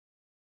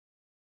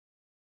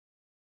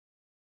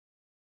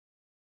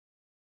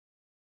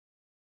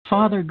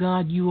Father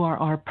God, you are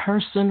our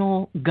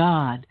personal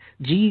God.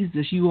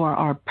 Jesus, you are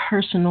our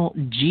personal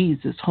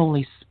Jesus.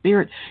 Holy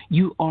Spirit,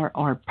 you are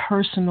our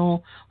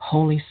personal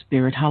Holy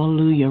Spirit.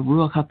 Hallelujah.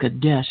 Ruach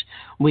HaKodesh.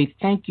 We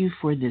thank you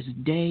for this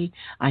day.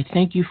 I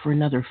thank you for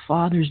another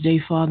Father's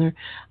Day, Father.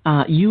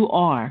 You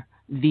are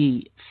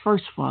the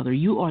first Father.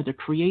 You are the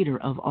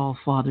creator of all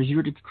fathers.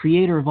 You're the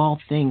creator of all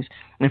things.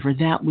 And for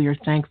that, we are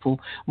thankful.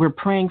 We're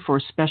praying for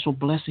a special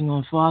blessing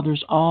on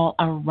fathers all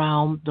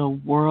around the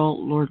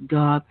world, Lord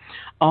God,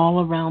 all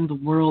around the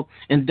world.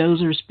 And those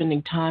who are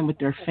spending time with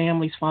their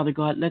families, Father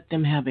God, let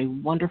them have a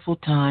wonderful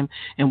time.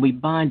 And we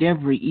bind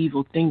every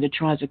evil thing that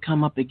tries to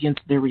come up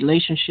against their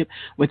relationship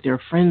with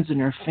their friends and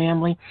their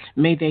family.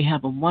 May they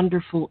have a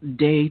wonderful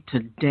day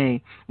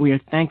today. We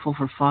are thankful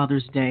for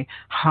Father's Day.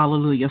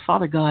 Hallelujah.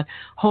 Father God,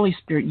 Holy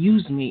Spirit,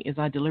 use me as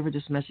I deliver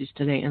this message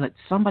today and let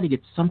somebody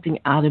get something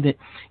out of it.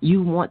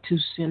 You want to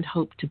send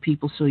hope to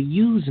people, so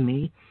use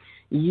me.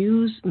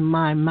 Use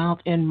my mouth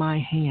and my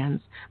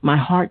hands, my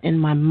heart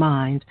and my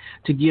mind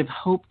to give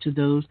hope to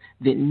those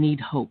that need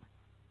hope.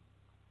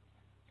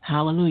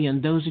 Hallelujah.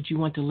 And those that you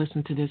want to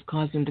listen to this,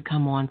 cause them to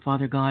come on,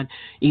 Father God,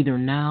 either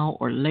now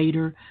or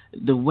later,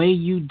 the way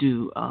you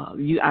do.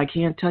 I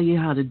can't tell you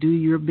how to do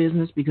your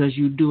business because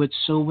you do it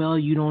so well,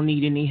 you don't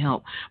need any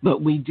help.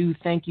 But we do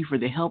thank you for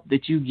the help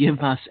that you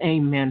give us.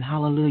 Amen.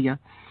 Hallelujah.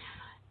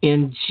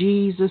 In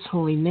Jesus'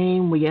 holy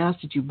name, we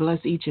ask that you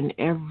bless each and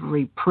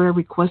every prayer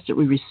request that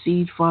we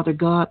receive, Father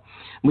God.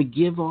 We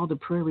give all the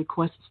prayer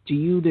requests to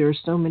you. There are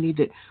so many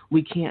that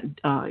we can't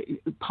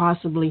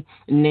possibly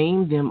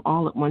name them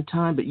all at one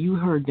time, but you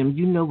heard them.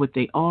 You know what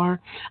they are.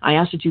 I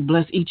ask that you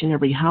bless each and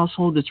every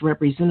household that's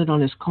represented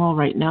on this call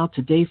right now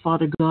today,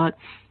 Father God,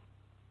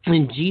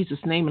 in Jesus'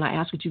 name. And I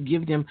ask that you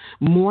give them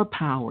more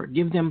power,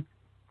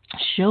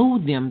 show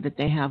them that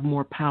they have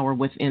more power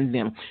within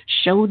them.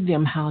 Show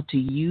them how to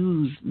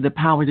use the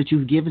power that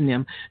you've given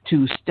them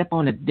to step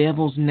on the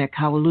devil's neck.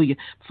 Hallelujah.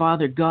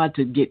 Father God,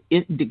 to get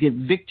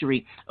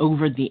victory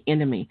over the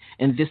enemy.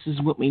 And this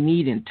is what we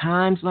need in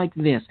times like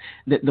this.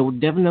 That the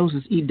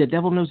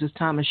devil knows his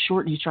time is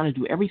short, and he's trying to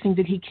do everything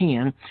that he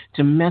can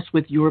to mess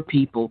with your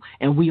people.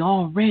 And we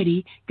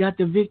already got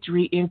the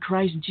victory in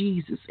Christ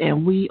Jesus,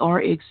 and we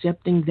are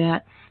accepting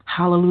that.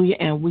 Hallelujah.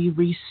 And we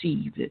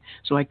receive it.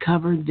 So I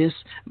cover this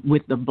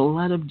with the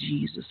blood of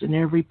Jesus and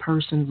every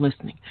person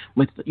listening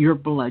with your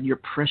blood, your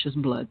precious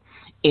blood,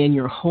 in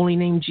your holy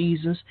name,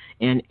 Jesus,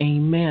 and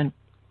amen.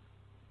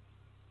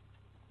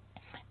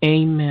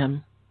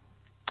 Amen.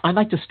 I'd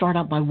like to start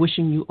out by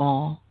wishing you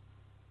all,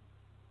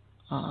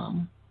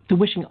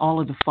 wishing all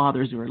of the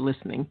fathers who are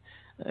listening,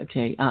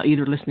 okay,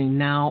 either listening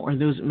now or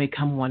those that may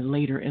come on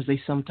later, as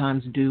they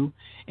sometimes do,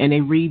 and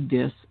they read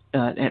this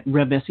at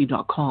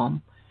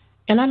RevEssie.com.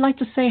 And I'd like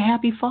to say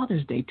Happy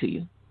Father's Day to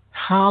you.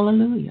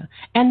 Hallelujah.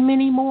 And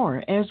many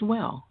more as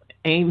well.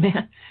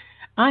 Amen.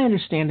 I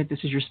understand that this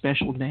is your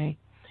special day,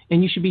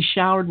 and you should be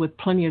showered with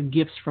plenty of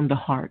gifts from the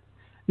heart.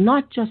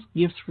 Not just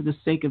gifts for the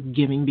sake of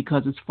giving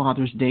because it's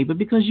Father's Day, but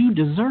because you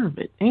deserve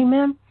it.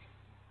 Amen.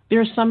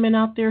 There are some men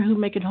out there who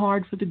make it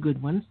hard for the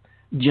good ones,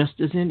 just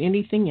as in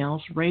anything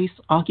else, race,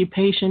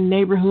 occupation,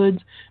 neighborhoods,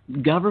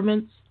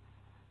 governments.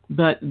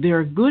 But there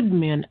are good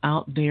men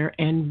out there,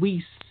 and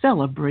we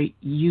celebrate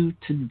you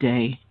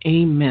today.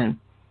 Amen.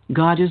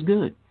 God is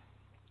good.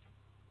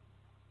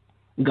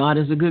 God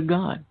is a good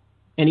God,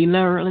 and He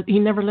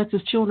never lets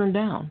His children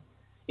down.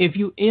 If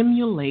you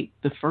emulate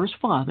the first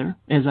father,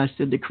 as I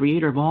said, the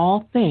creator of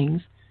all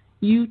things,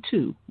 you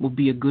too will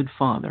be a good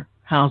father.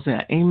 How's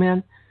that?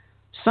 Amen.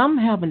 Some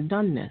haven't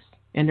done this,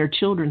 and their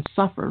children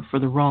suffer for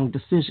the wrong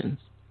decisions.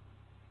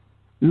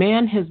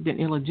 Man has been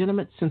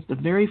illegitimate since the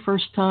very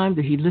first time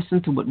that he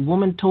listened to what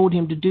woman told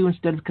him to do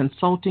instead of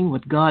consulting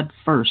with God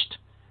first,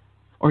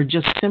 or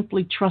just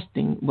simply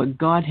trusting what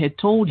God had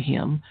told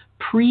him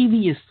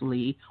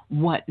previously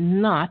what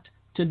not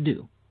to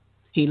do.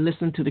 He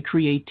listened to the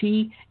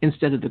createe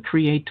instead of the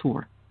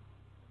creator,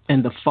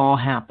 and the fall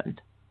happened.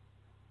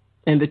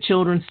 And the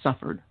children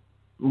suffered,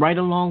 right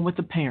along with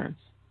the parents.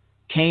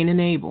 Cain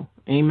and Abel,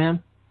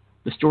 amen.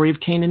 The story of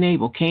Cain and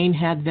Abel. Cain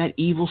had that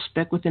evil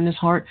speck within his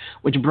heart,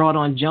 which brought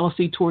on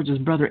jealousy towards his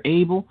brother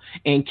Abel,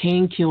 and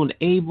Cain killed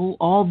Abel,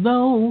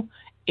 although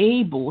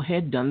Abel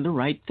had done the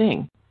right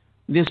thing.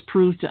 This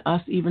proves to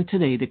us even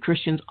today that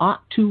Christians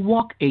ought to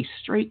walk a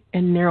straight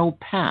and narrow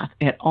path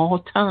at all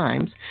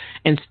times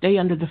and stay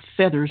under the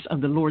feathers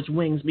of the Lord's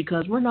wings,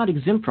 because we're not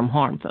exempt from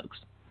harm, folks.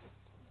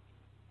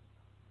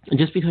 And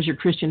just because you're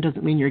Christian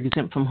doesn't mean you're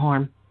exempt from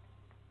harm.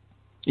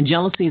 And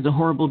jealousy is a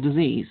horrible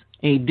disease,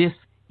 a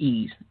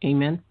dis-ease.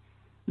 Amen.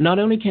 Not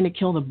only can it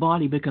kill the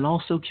body, but can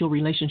also kill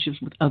relationships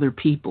with other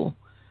people.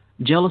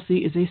 Jealousy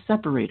is a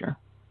separator.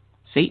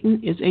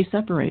 Satan is a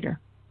separator.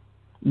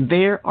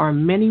 There are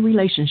many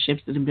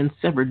relationships that have been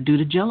severed due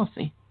to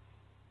jealousy.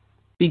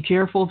 Be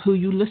careful of who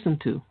you listen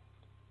to.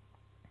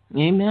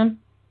 Amen.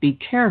 Be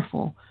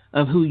careful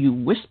of who you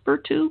whisper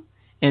to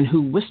and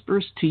who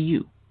whispers to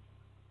you.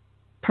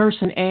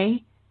 Person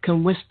A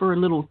can whisper a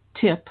little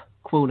tip,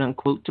 quote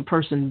unquote, to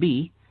person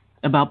B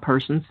about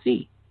person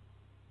C.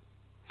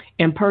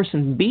 And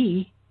person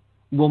B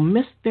will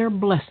miss their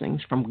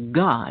blessings from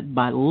God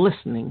by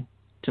listening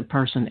to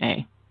person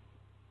A.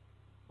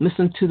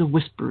 Listen to the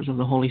whispers of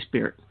the Holy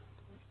Spirit.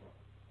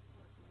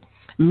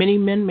 Many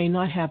men may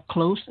not have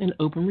close and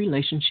open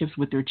relationships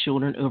with their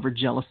children over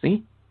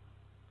jealousy.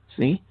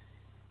 See?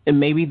 And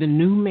maybe the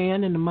new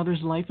man in the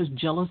mother's life is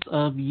jealous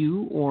of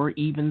you, or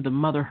even the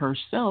mother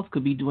herself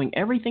could be doing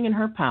everything in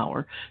her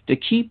power to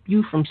keep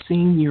you from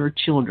seeing your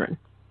children.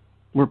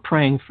 We're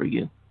praying for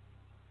you.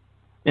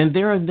 And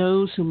there are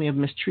those who may have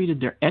mistreated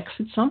their ex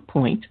at some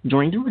point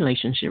during the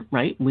relationship,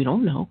 right? We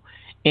don't know.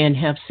 And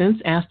have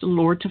since asked the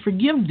Lord to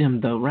forgive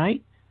them, though,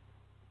 right?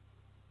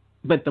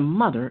 But the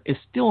mother is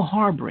still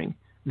harboring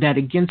that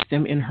against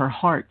them in her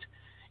heart.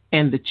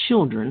 And the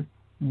children,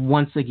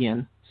 once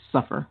again,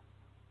 suffer.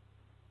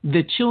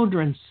 The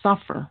children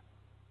suffer.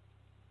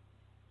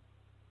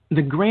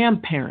 The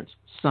grandparents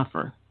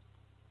suffer.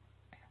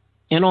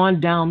 And on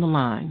down the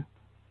line.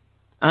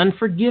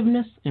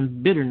 Unforgiveness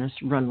and bitterness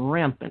run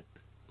rampant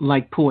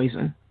like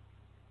poison.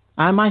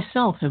 I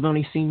myself have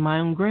only seen my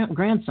own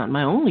grandson,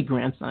 my only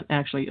grandson,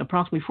 actually,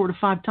 approximately 4 to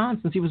 5 times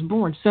since he was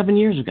born 7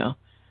 years ago.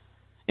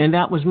 And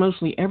that was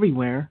mostly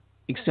everywhere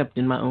except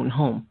in my own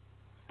home.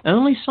 I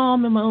only saw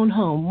him in my own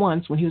home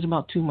once when he was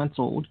about 2 months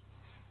old.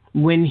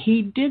 When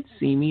he did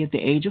see me at the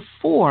age of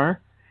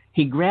 4,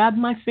 he grabbed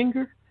my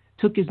finger,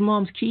 took his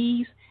mom's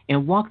keys,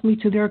 and walked me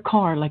to their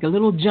car like a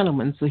little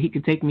gentleman so he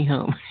could take me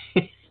home.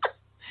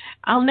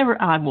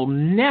 I will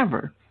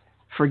never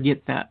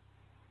forget that.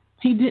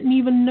 He didn't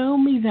even know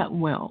me that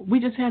well. We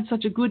just had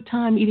such a good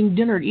time eating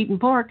dinner at Eaton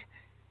Park.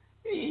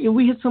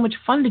 We had so much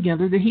fun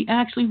together that he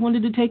actually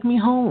wanted to take me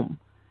home.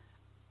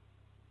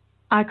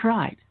 I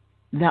cried.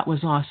 That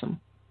was awesome.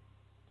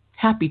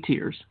 Happy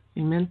tears.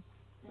 Amen.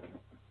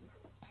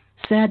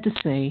 Sad to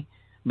say,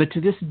 but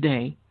to this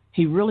day,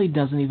 he really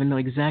doesn't even know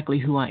exactly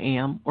who I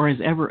am or has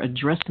ever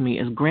addressed me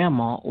as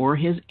Grandma or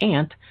his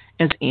aunt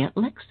as Aunt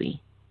Lexi.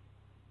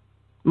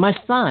 My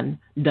son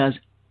does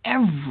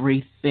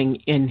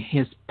everything in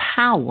his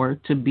power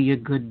to be a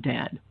good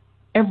dad.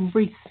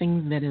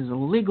 Everything that is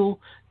illegal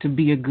to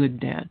be a good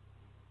dad.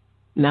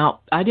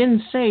 Now, I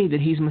didn't say that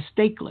he's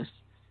mistakeless,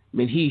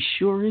 but he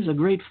sure is a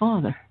great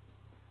father.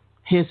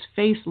 His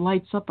face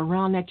lights up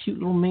around that cute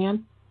little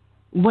man.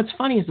 What's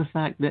funny is the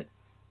fact that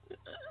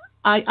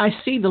I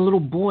see the little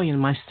boy in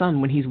my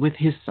son when he's with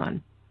his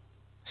son.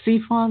 See,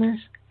 fathers,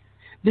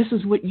 this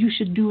is what you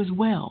should do as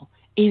well.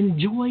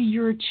 Enjoy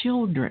your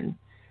children.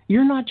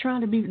 You're not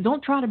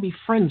don't try to be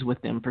friends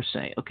with them per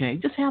se, okay?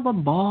 Just have a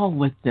ball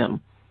with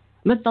them.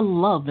 Let the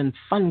love and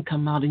fun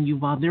come out in you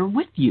while they're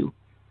with you.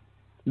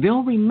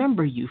 They'll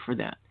remember you for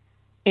that.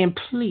 And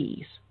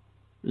please,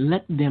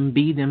 let them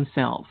be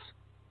themselves.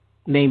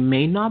 They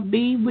may not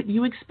be what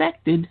you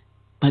expected,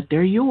 but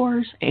they're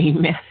yours.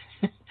 Amen.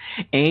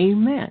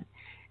 Amen.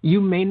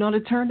 You may not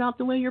have turned out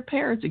the way your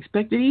parents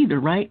expected either,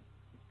 right?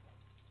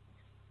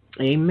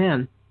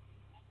 Amen.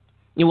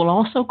 It will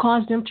also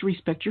cause them to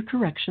respect your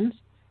corrections,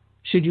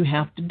 should you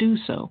have to do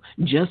so,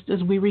 just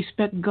as we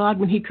respect God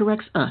when he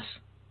corrects us.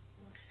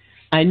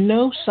 I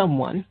know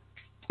someone,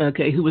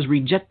 who was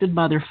rejected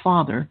by their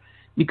father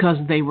because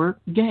they were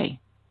gay.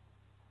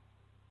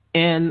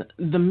 And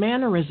the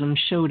mannerism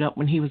showed up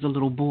when he was a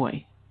little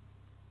boy.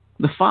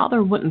 The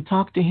father wouldn't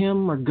talk to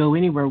him or go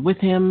anywhere with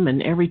him,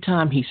 and every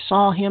time he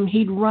saw him,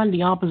 he'd run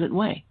the opposite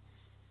way.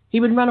 He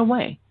would run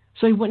away,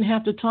 so he wouldn't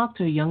have to talk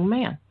to a young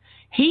man.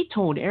 He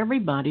told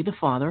everybody, the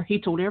father,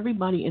 he told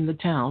everybody in the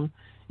town,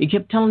 he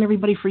kept telling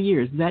everybody for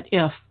years, that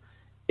F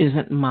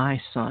isn't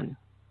my son.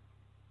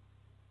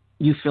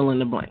 You fill in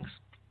the blanks.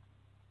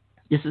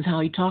 This is how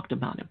he talked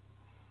about him.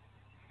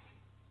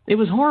 It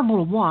was horrible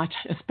to watch,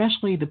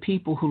 especially the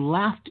people who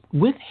laughed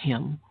with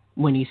him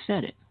when he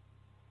said it.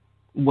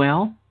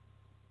 Well,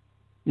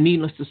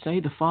 needless to say,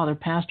 the father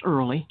passed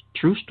early.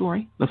 True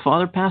story. The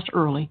father passed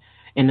early,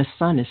 and the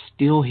son is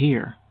still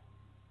here.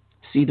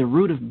 See, the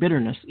root of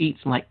bitterness eats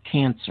like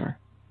cancer.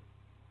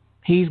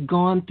 He's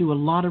gone through a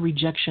lot of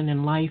rejection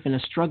in life and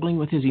is struggling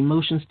with his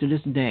emotions to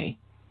this day.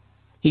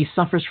 He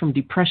suffers from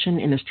depression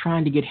and is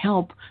trying to get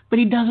help, but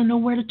he doesn't know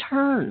where to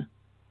turn.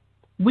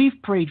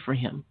 We've prayed for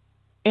him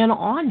and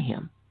on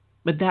him,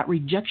 but that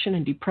rejection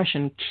and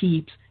depression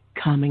keeps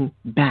coming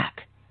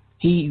back.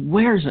 He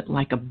wears it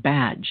like a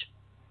badge.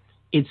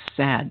 It's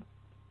sad.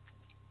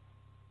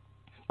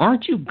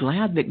 Aren't you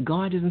glad that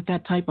God isn't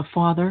that type of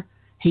father?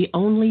 He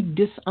only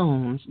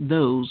disowns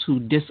those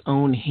who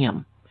disown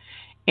him.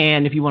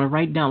 And if you want to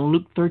write down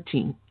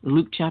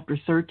Luke chapter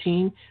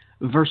 13,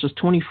 verses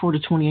 24 to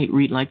 28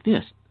 read like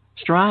this.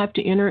 Strive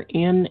to enter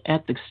in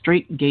at the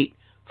strait gate,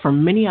 for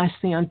many, I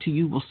say unto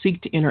you, will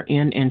seek to enter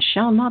in and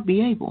shall not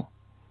be able.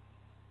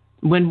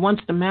 When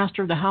once the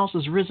master of the house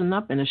is risen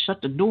up and has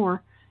shut the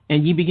door,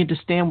 and ye begin to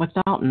stand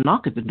without and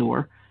knock at the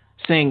door,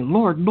 saying,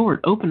 Lord, Lord,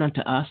 open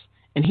unto us,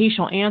 and he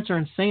shall answer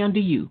and say unto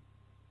you,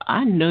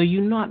 I know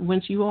you not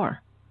whence you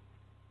are.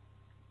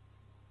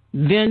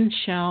 Then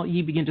shall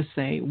ye begin to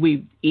say,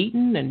 we've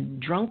eaten and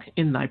drunk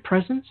in thy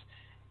presence,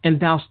 and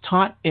thou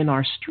taught in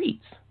our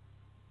streets.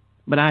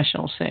 But I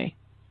shall say,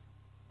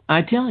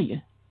 I tell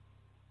you,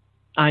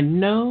 I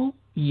know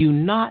you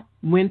not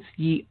whence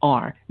ye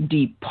are.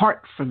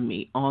 Depart from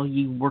me, all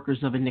ye workers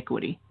of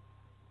iniquity.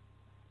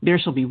 There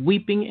shall be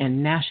weeping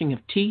and gnashing of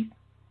teeth,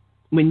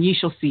 when ye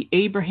shall see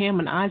Abraham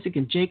and Isaac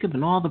and Jacob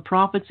and all the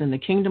prophets in the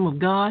kingdom of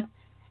God,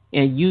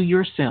 and you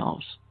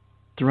yourselves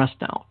thrust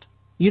out.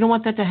 You don't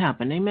want that to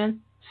happen,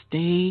 amen?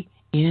 Stay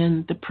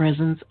in the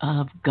presence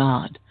of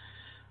God.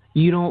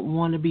 You don't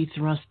want to be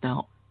thrust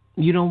out.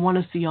 You don't want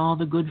to see all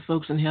the good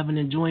folks in heaven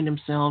enjoying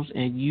themselves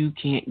and you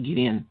can't get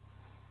in.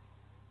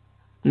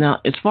 Now,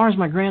 as far as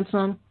my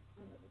grandson,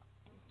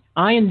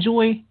 I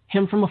enjoy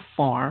him from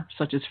afar,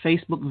 such as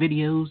Facebook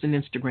videos and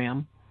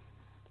Instagram.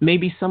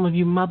 Maybe some of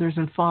you mothers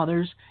and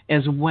fathers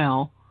as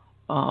well,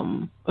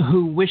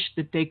 who wish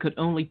that they could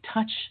only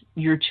touch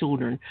your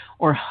children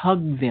or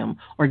hug them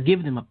or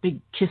give them a big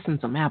kiss and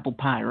some apple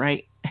pie,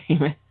 right?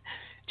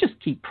 Just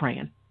keep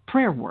praying.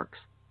 Prayer works.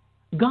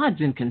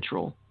 God's in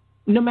control.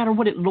 No matter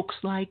what it looks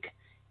like,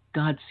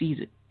 God sees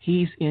it.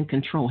 He's in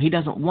control. He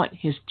doesn't want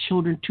his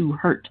children to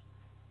hurt.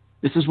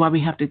 This is why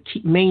we have to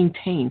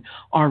maintain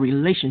our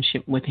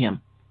relationship with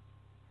him.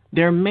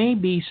 There may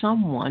be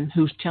someone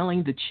who's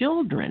telling the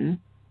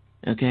children,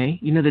 okay,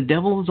 the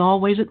devil is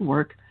always at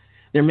work.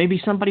 There may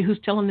be somebody who's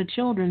telling the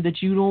children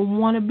that you don't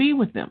want to be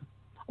with them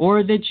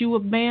or that you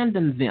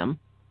abandon them.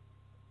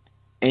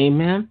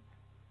 Amen.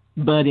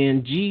 But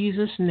in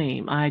Jesus'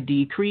 name, I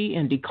decree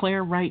and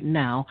declare right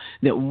now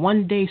that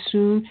one day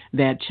soon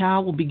that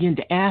child will begin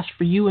to ask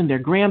for you and their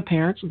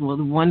grandparents, well,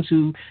 the ones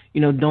who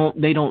don't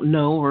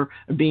know or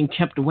are being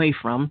kept away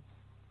from,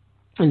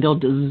 and they'll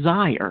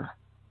desire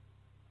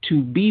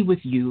to be with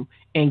you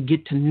and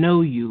get to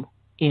know you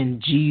in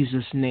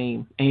Jesus'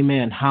 name.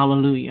 Amen.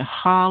 Hallelujah.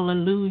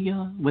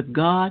 Hallelujah. With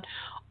God,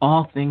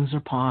 all things are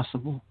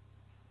possible.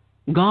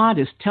 God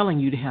is telling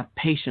you to have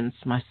patience,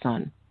 my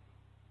son.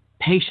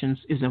 Patience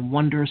is a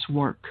wondrous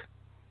work.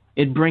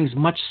 It brings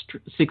much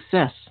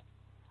success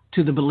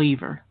to the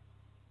believer.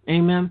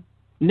 Amen.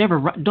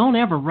 Don't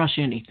ever rush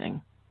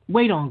anything.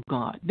 Wait on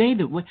God.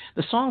 The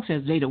song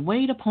says, they that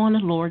wait upon the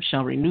Lord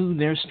shall renew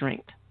their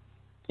strength.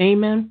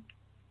 Amen.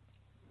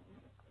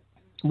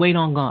 Wait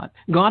on God.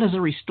 God is a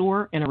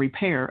restorer and a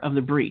repairer of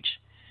the breach.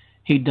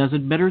 He does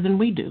it better than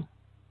we do.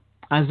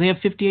 Isaiah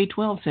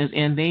 58:12 says,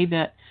 and they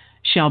that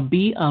shall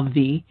be of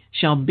thee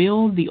shall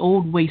build the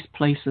old waste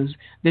places,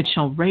 that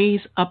shall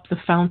raise up the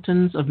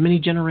fountains of many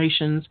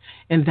generations,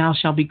 and thou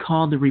shalt be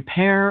called the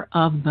repairer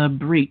of the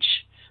breach,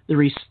 the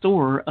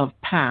restorer of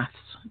paths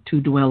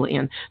to dwell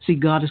in. See,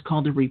 God is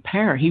called the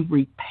repairer. He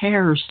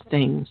repairs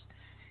things.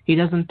 He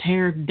doesn't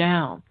tear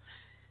down.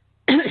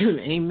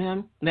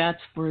 Amen.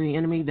 That's for the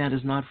enemy. That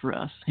is not for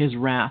us. His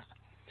wrath.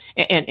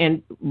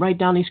 And write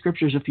down these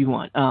scriptures if you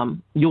want.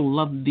 You'll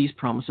love these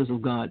promises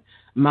of God.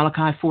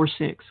 Malachi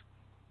 4:6.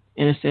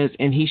 And it says,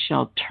 and he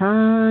shall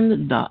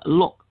turn the...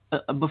 Look,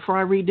 before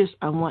I read this,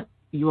 I want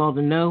you all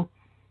to know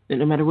that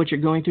no matter what you're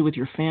going through with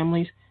your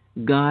families,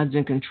 God's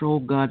in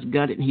control. God's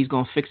got it, and he's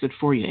going to fix it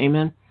for you.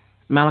 Amen.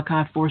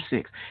 Malachi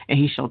 4:6. And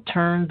he shall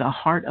turn the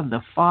heart of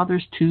the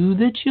fathers to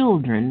the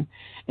children,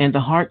 and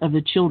the heart of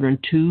the children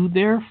to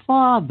their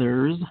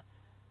fathers,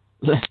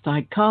 lest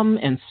I come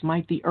and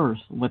smite the earth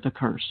with a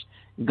curse.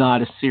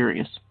 God is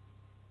serious.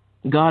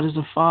 God is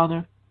a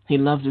father. He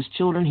loves his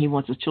children. He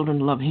wants his children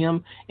to love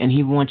him, and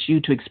he wants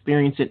you to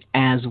experience it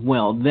as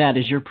well. That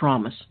is your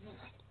promise.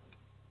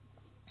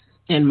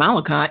 And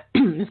Malachi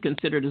is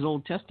considered as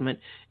Old Testament,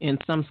 and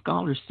some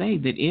scholars say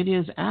that it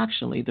is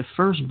actually the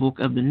first book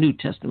of the New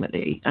Testament.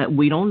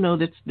 We don't know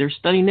that they're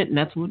studying it, and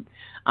that's what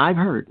I've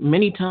heard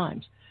many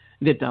times,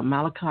 that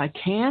Malachi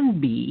can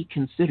be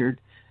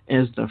considered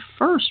as the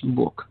first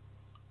book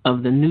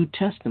of the New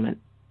Testament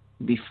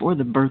before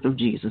the birth of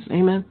Jesus.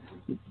 Amen.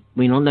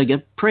 We don't know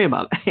yet. Pray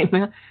about it.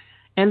 Amen.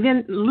 And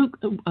then Luke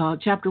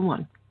chapter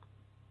 1,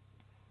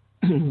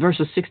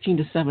 verses 16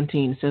 to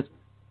 17 says,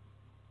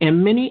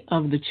 and many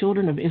of the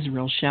children of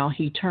Israel shall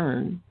he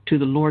turn to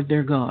the Lord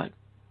their God.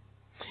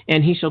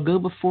 And he shall go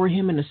before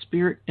him in the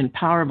spirit and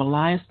power of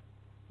Elias,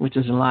 which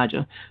is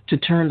Elijah, to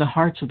turn the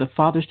hearts of the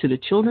fathers to the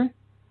children,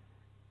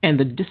 and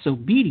the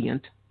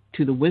disobedient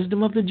to the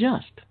wisdom of the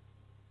just,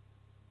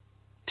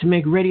 to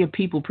make ready a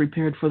people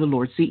prepared for the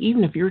Lord. See,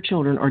 even if your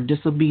children are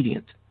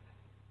disobedient,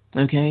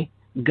 okay,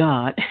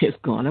 God is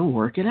going to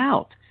work it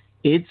out.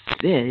 It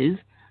says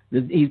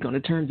that he's going to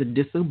turn the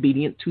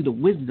disobedient to the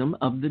wisdom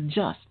of the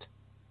just.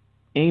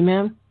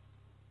 Amen.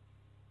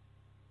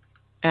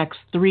 Acts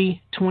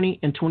 3:20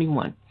 and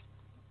 21.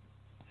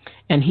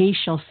 And he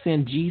shall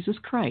send Jesus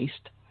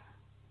Christ,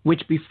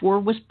 which before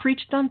was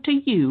preached unto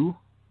you,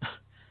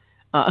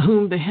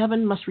 whom the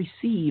heaven must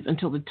receive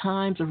until the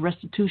times of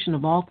restitution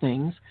of all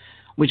things,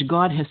 which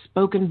God has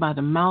spoken by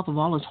the mouth of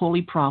all his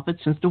holy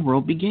prophets since the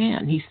world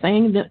began. He's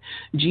saying that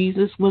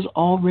Jesus was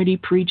already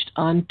preached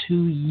unto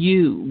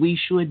you. We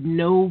should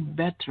know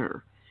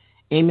better.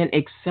 Amen.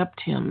 Accept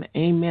him.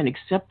 Amen.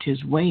 Accept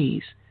his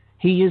ways.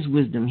 He is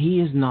wisdom. He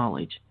is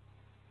knowledge.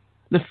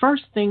 The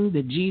first thing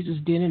that Jesus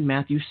did in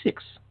Matthew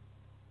 6,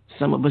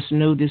 some of us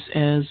know this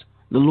as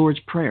the Lord's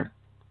Prayer.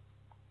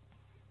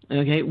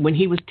 Okay, when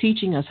he was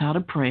teaching us how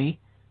to pray,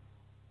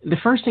 the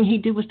first thing he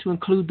did was to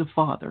include the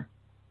father.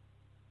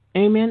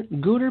 Amen.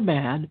 Good or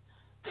bad,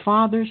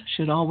 fathers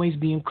should always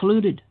be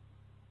included.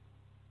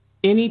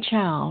 Any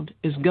child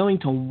is going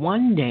to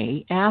one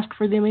day ask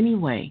for them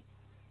anyway.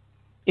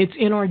 It's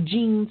in our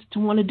genes to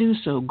want to do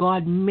so.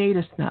 God made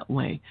us that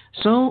way.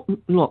 So,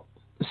 look,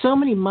 so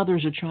many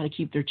mothers are trying to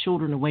keep their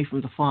children away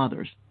from the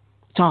fathers.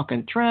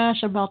 Talking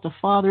trash about the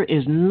father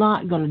is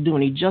not going to do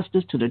any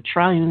justice to the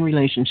triune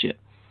relationship.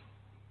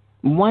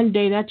 One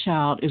day that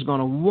child is going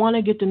to want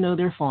to get to know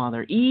their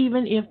father,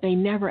 even if they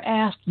never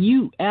ask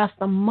you, ask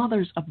the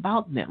mothers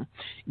about them.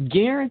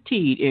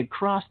 Guaranteed it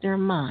crossed their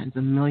minds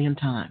a million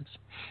times.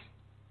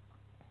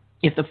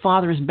 If the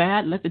father is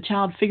bad, let the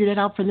child figure that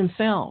out for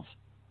themselves.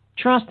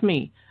 Trust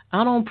me,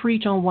 I don't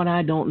preach on what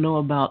I don't know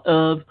about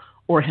of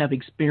or have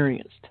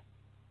experienced.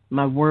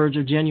 My words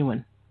are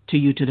genuine to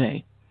you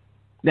today.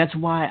 That's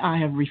why I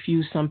have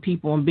refused some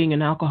people on being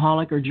an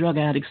alcoholic or drug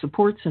addict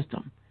support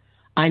system.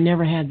 I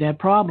never had that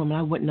problem.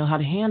 I wouldn't know how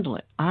to handle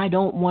it. I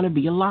don't want to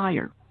be a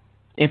liar.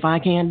 If I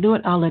can't do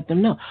it, I'll let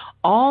them know.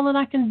 All that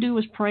I can do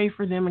is pray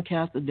for them and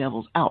cast the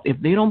devils out. If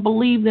they don't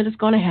believe that it's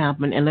going to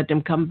happen, and let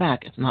them come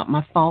back. It's not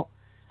my fault.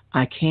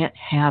 I can't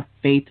have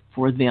faith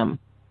for them.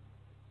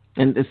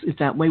 And it's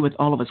that way with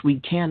all of us. We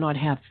cannot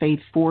have faith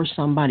for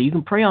somebody. You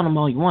can pray on them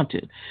all you want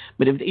to,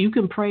 but if you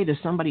can pray that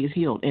somebody is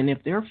healed, and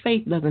if their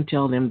faith doesn't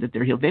tell them that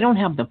they're healed, they don't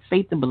have the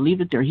faith to believe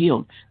that they're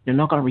healed, they're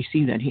not going to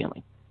receive that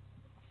healing.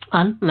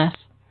 Unless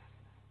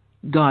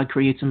God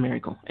creates a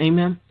miracle.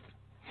 Amen?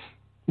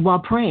 While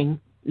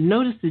praying,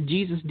 notice that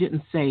Jesus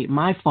didn't say,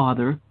 "My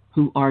Father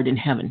who art in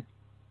heaven,"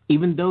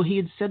 even though he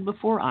had said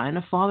before, "I and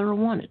the Father are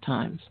one" at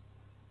times.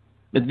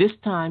 But this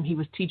time he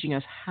was teaching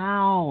us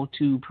how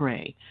to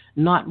pray,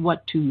 not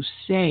what to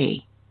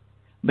say,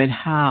 but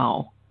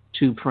how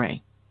to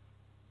pray.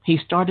 He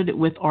started it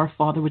with "Our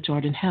Father which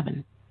art in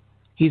heaven."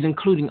 He's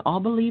including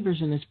all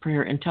believers in this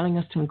prayer and telling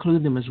us to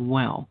include them as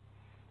well.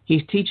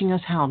 He's teaching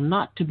us how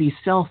not to be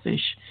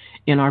selfish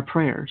in our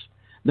prayers.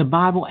 The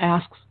Bible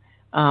asks,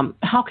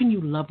 how can you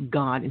love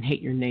God and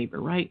hate your neighbor,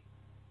 right?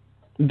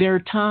 There are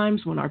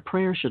times when our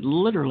prayer should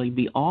literally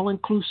be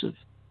all-inclusive.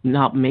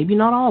 Now, maybe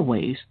not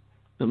always,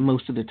 but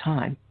most of the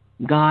time.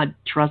 God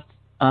trusts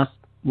us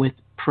with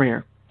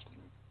prayer.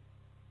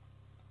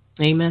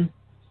 Amen?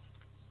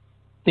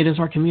 It is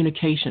our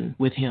communication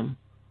with him.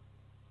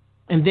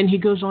 And then he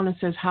goes on and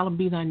says, "Hallowed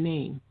be thy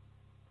name."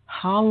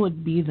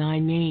 Hallowed be thy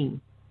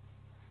name.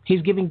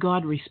 He's giving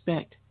God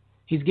respect.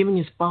 He's giving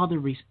his Father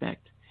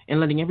respect and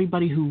letting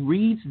everybody who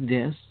reads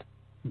this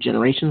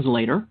generations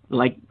later,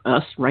 like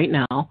us right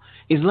now,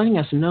 is letting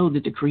us know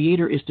that the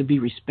Creator is to be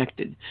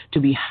respected. To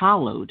be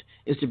hallowed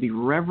is to be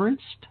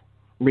reverenced,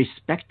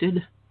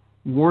 respected,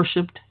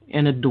 worshipped,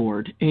 and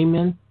adored.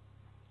 Amen.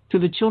 To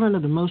the children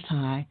of the Most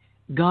High,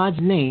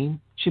 God's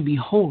name should be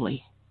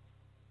holy.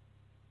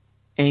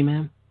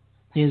 Amen.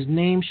 His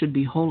name should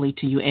be holy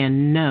to you.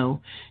 And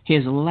no,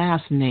 his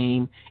last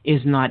name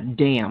is not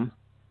damn.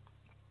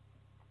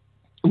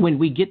 When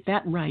we get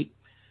that right,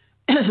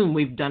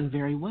 we've done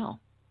very well.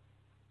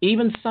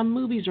 Even some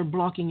movies are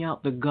blocking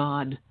out the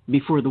God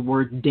before the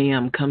word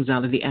damn comes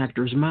out of the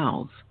actor's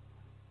mouth.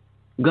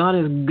 God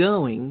is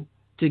going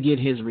to get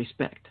his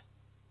respect.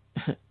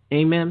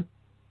 Amen.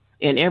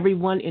 And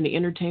everyone in the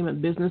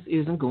entertainment business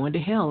isn't going to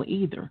hell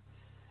either.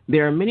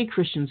 There are many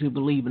Christians who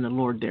believe in the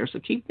Lord there, so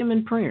keep them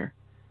in prayer.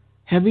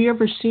 Have you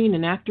ever seen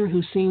an actor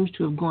who seems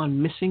to have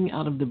gone missing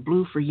out of the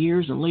blue for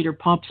years and later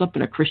pops up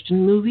in a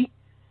Christian movie?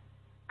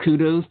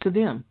 Kudos to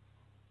them.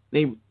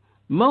 They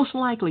most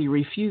likely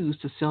refuse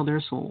to sell their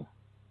soul.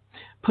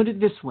 Put it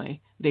this way,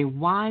 they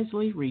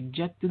wisely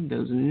rejected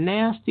those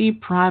nasty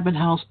private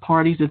house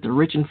parties at the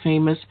rich and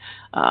famous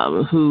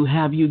who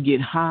have you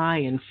get high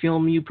and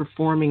film you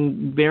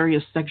performing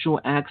various sexual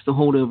acts to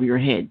hold over your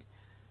head.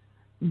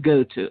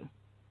 Go to.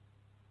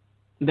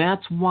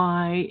 That's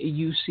why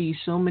you see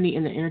so many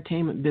in the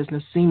entertainment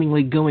business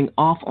seemingly going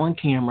off on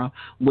camera,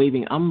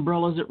 waving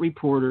umbrellas at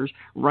reporters,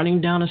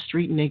 running down a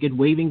street naked,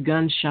 waving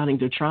guns, shouting,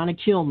 "They're trying to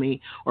kill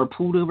me," or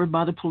pulled over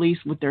by the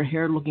police with their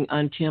hair looking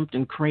unkempt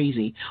and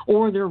crazy,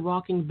 or they're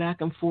rocking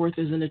back and forth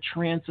as in a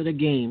trance at a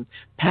game,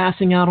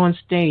 passing out on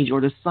stage or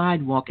the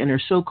sidewalk, and their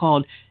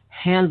so-called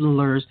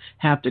handlers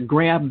have to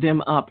grab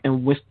them up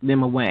and whisk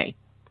them away.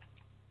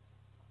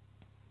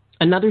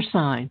 Another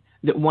sign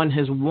that one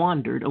has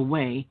wandered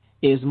away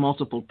is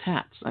multiple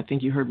taps. I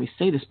think you heard me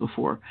say this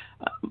before.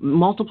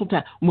 Multiple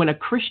taps. When a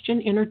Christian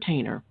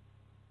entertainer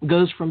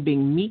goes from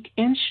being meek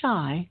and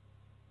shy,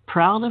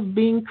 proud of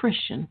being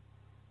Christian,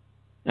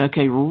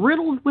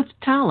 riddled with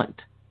talent,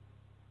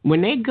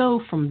 when they go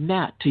from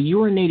that to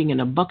urinating in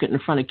a bucket in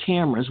front of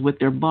cameras with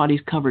their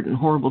bodies covered in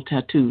horrible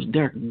tattoos,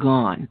 they're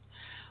gone.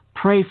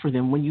 Pray for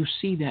them. When you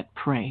see that,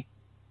 pray.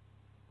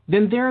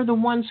 Then there are the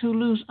ones who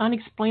lose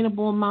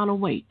unexplainable amount of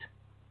weight.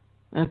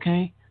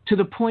 To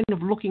the point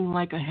of looking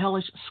like a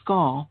hellish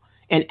skull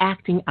and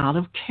acting out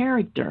of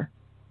character,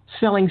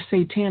 selling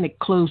satanic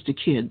clothes to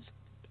kids.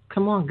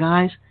 Come on,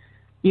 guys.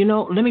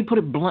 Let me put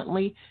it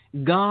bluntly.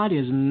 God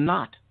is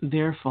not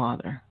their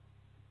father.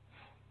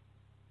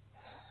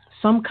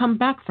 Some come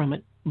back from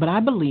it, but I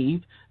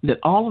believe that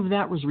all of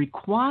that was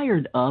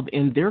required of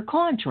in their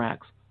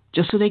contracts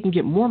just so they can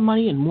get more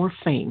money and more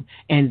fame,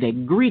 and they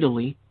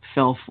greedily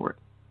fell for it.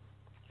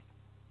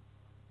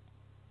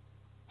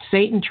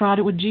 Satan tried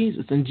it with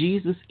Jesus, and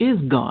Jesus is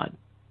God.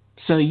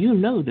 So you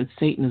know that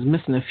Satan is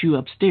missing a few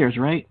upstairs,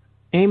 right?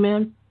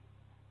 Amen?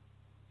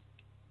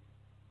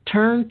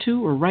 Turn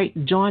to or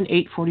write John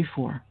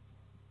 8:44.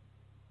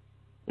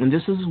 And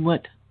this is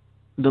what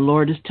the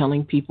Lord is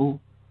telling people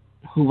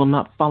who will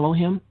not follow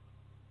him,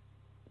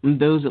 and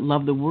those that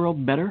love the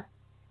world better.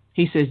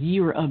 He says, ye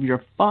are of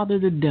your father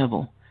the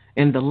devil,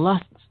 and the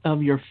lusts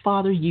of your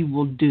father ye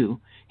will do.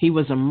 He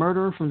was a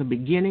murderer from the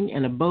beginning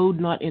and abode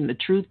not in the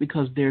truth,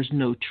 because there's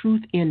no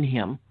truth in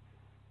him.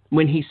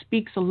 When he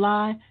speaks a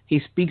lie, he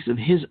speaks of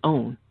his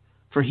own,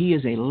 for he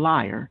is a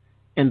liar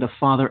and the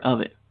father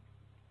of it.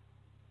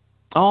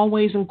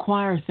 Always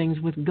inquire things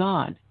with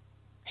God.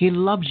 He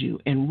loves you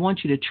and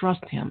wants you to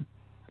trust him.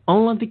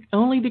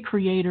 Only the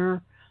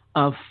creator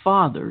of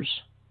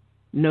fathers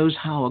knows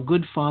how a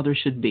good father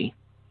should be.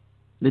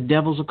 The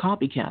devil's a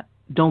copycat.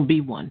 Don't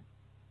be one.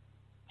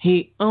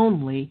 God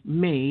only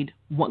made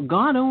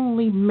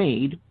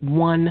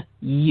one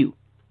you.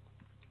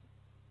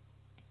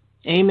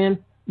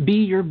 Amen. Be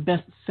your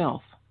best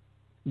self.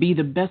 Be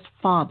the best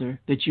father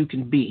that you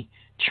can be.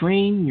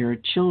 Train your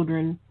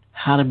children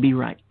how to be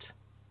right.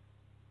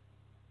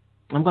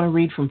 I'm going to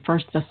read from 1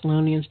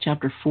 Thessalonians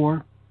chapter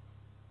 4,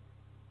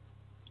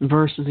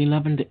 verses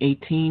 11 to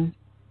 18,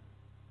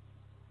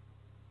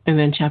 and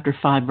then chapter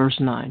 5, verse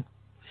 9.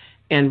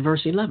 And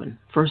verse 11,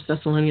 1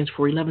 Thessalonians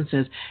 4:11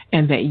 says,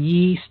 and that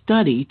ye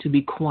study to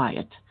be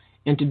quiet,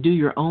 and to do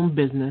your own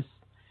business,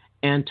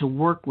 and to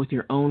work with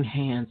your own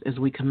hands, as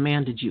we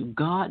commanded you.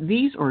 God,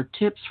 these are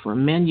tips for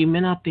men, you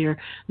men out there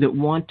that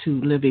want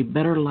to live a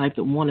better life,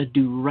 that want to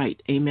do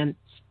right. Amen.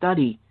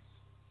 Study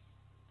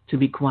to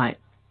be quiet,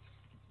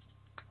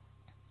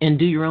 and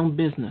do your own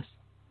business,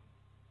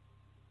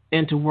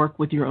 and to work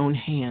with your own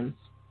hands.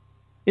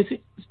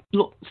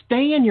 Look,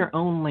 stay in your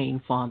own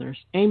lane, fathers.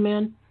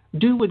 Amen.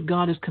 Do what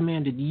God has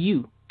commanded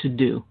you to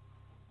do.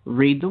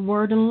 Read the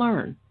word and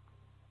learn.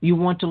 You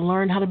want to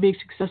learn how to be a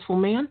successful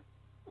man?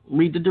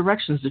 Read the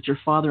directions that your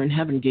Father in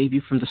heaven gave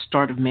you from the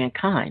start of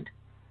mankind.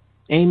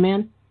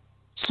 Amen.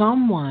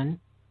 Someone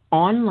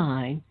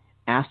online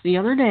asked the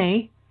other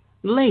day,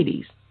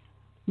 ladies,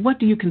 what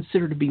do you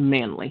consider to be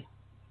manly?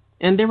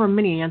 And there were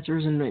many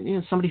answers,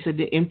 and somebody said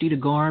to empty the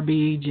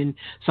garbage, and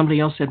somebody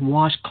else said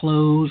wash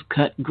clothes,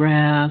 cut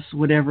grass,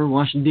 whatever,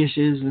 wash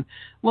dishes. And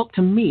well,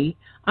 to me,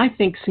 I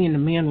think seeing a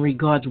man read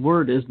God's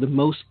word is the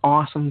most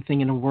awesome thing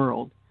in the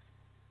world.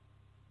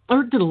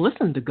 Or to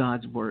listen to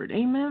God's word,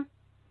 amen?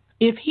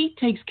 If he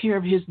takes care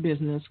of his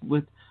business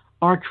with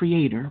our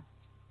Creator,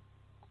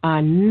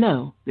 I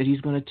know that he's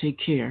going to take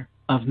care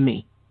of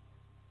me.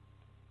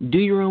 Do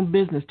your own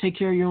business. Take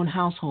care of your own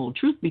household.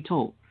 Truth be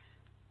told,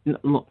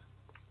 look,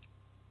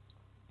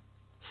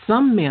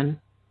 some men,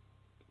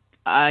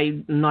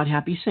 I'm not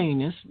happy saying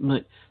this,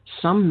 but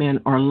some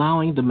men are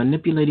allowing the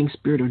manipulating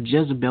spirit of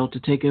Jezebel to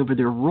take over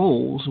their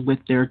roles with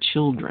their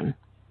children.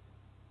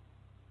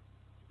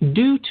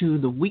 Due to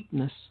the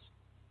weakness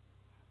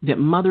that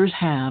mothers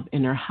have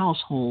in their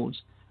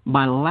households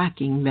by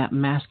lacking that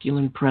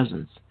masculine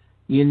presence,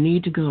 you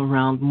need to go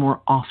around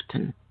more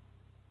often.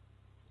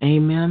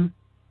 Amen.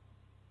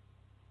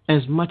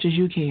 As much as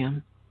you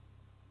can,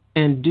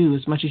 and do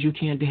as much as you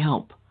can to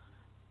help.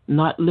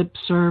 Not lip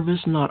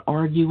service, not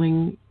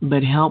arguing,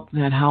 but help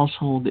that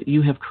household that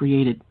you have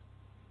created.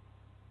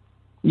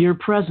 Your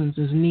presence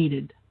is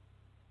needed.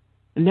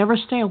 Never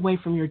stay away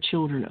from your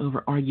children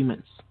over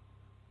arguments.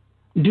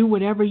 Do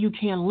whatever you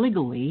can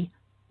legally,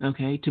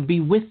 to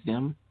be with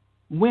them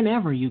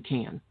whenever you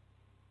can.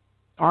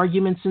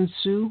 Arguments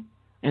ensue,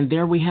 and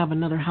there we have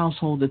another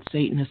household that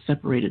Satan has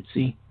separated.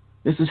 See,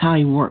 this is how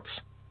he works.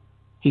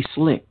 He's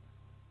slick,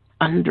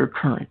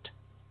 undercurrent.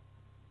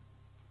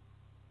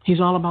 He's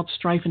all about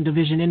strife and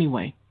division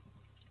anyway.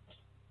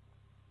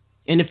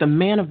 And if the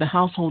man of the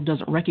household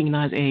doesn't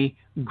recognize a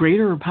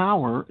greater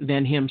power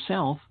than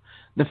himself,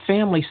 the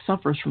family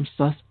suffers from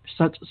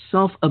such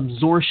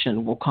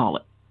self-absorption, we'll call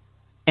it.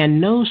 And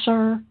no,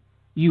 sir,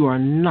 you are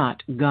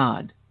not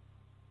God.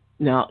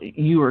 Now,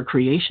 you are a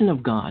creation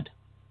of God.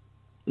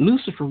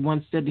 Lucifer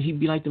once said that he'd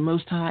be like the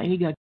Most High, and he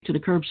got to the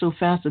curb so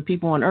fast that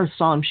people on earth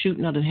saw him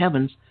shooting out of the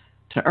heavens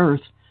to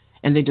earth,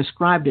 and they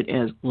described it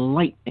as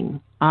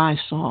lightning. I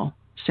saw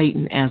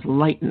Satan as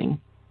lightning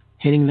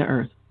hitting the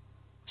earth.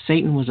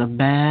 Satan was a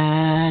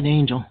bad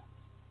angel.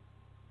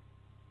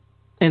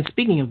 And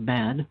speaking of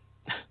bad,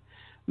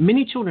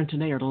 many children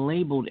today are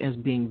labeled as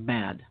being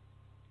bad.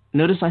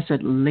 Notice I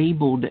said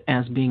labeled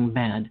as being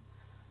bad.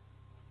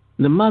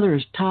 The mother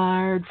is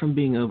tired from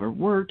being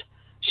overworked.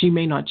 She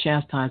may not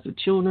chastise the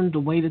children the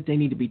way that they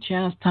need to be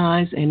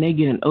chastised, and they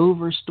get an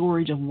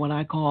overstorage of what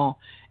I call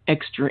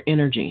extra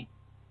energy.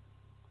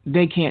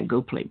 They can't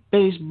go play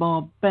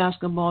baseball,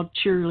 basketball,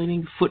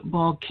 cheerleading,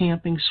 football,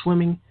 camping,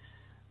 swimming.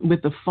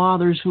 with the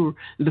fathers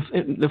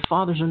the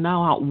fathers are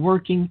now out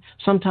working,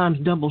 sometimes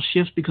double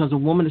shifts because a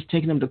woman is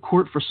taking them to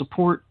court for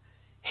support.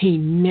 He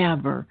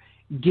never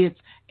gets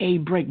a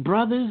break.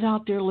 Brothers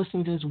out there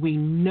listening to this, we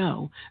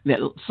know that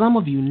some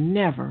of you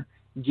never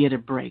get a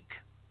break.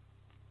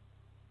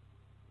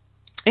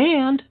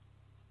 And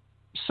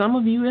some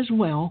of you as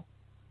well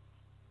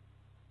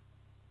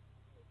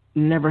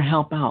never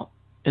help out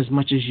as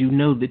much as you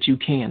know that you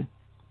can.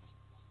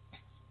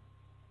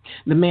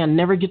 The man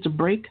never gets a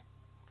break.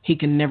 He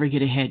can never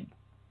get ahead.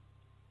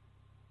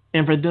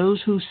 And for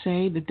those who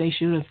say that they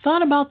should have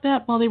thought about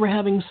that while they were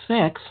having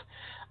sex,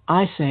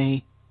 I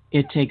say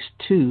it takes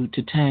two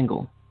to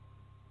tangle.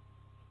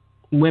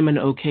 Women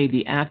okay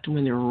the act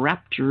when they're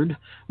raptured,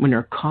 when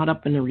they're caught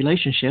up in a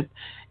relationship,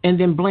 and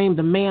then blame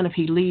the man if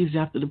he leaves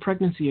after the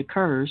pregnancy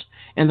occurs,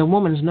 and the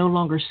woman's no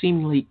longer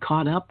seemingly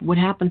caught up. What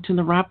happened to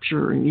the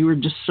rapture? And you were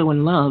just so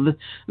in love,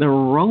 the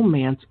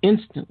romance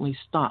instantly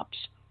stops.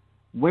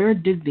 Where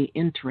did the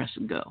interest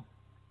go?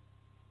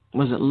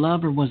 Was it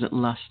love or was it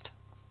lust?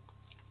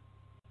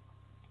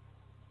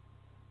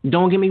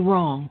 Don't get me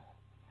wrong.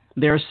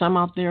 There are some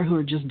out there who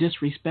are just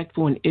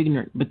disrespectful and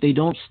ignorant, but they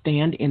don't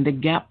stand in the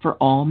gap for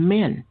all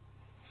men.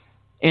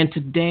 And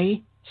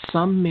today,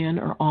 some men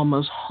are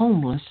almost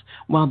homeless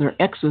while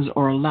their exes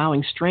are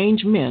allowing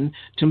strange men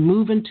to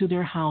move into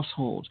their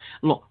households.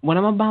 Look, what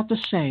I'm about to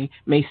say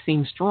may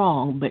seem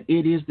strong, but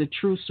it is the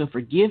truth, so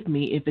forgive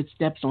me if it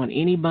steps on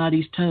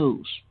anybody's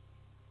toes.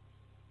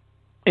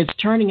 It's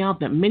turning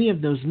out that many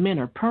of those men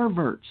are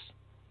perverts,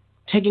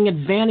 taking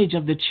advantage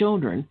of the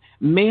children,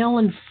 male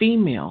and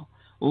female.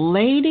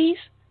 Ladies,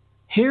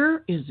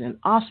 here is an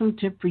awesome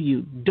tip for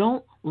you.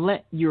 Don't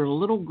let your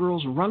little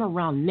girls run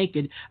around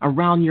naked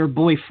around your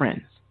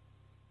boyfriends.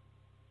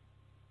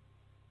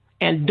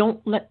 And don't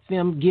let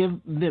them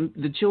give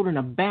the children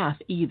a bath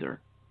either.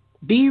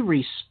 Be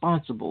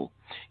responsible.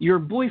 Your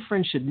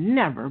boyfriend should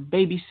never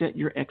babysit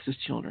your ex's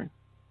children.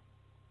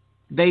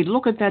 They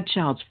look at that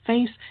child's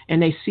face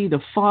and they see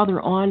the father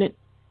on it,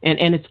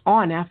 and it's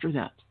on after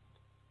that.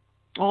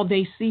 All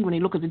they see when they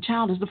look at the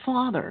child is the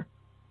father,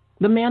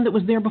 the man that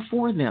was there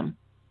before them,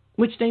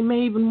 which they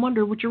may even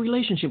wonder what your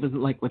relationship is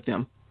like with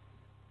them.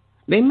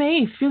 They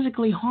may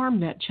physically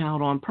harm that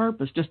child on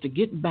purpose just to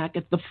get back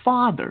at the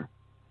father.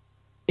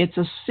 It's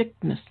a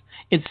sickness.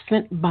 It's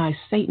sent by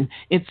Satan.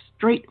 It's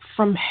straight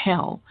from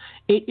hell.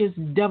 It is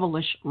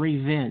devilish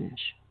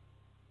revenge.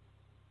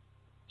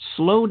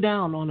 Slow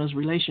down on those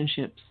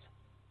relationships.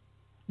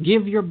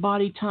 Give your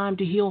body time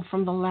to heal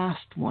from the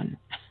last one.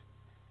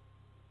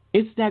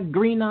 It's that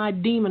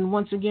green-eyed demon,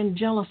 once again,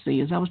 jealousy,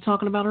 as I was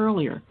talking about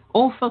earlier.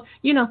 Old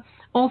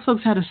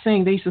folks had a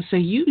saying. They used to say,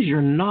 use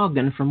your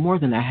noggin for more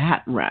than a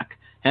hat rack.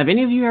 Have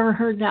any of you ever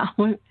heard that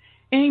one?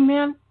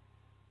 Amen.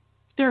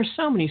 There are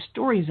so many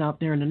stories out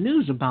there in the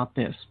news about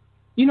this.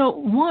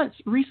 Once,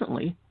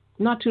 recently,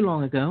 not too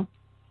long ago,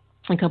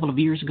 a couple of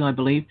years ago, I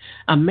believe,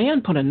 a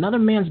man put another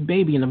man's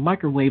baby in the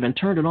microwave and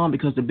turned it on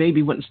because the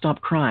baby wouldn't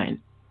stop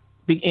crying.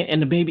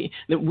 And the baby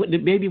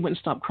wouldn't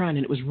stop crying,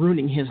 and it was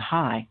ruining his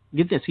high.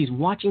 Get this, he's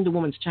watching the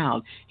woman's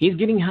child. He's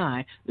getting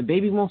high. The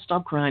baby won't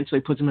stop crying, so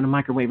he puts him in the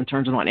microwave and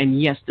turns it on.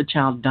 And yes, the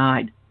child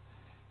died.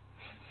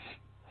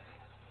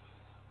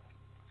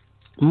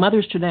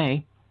 Mothers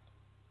today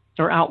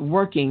are out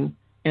working,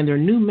 and their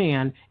new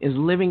man is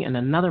living in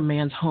another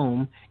man's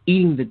home,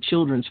 eating the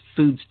children's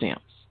food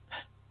stamps.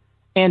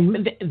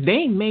 And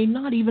they may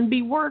not even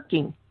be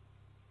working.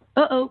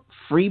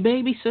 Free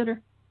babysitter.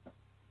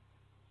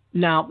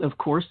 Now, of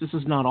course, this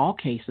is not all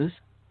cases,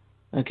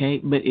 okay,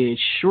 but it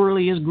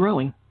surely is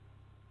growing.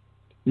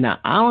 Now,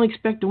 I don't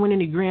expect to win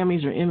any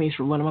Grammys or Emmys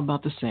for what I'm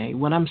about to say,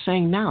 what I'm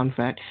saying now, in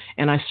fact,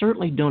 and I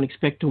certainly don't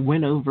expect to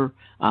win over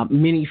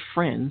many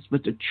friends,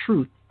 but the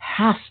truth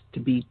has to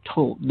be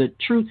told. The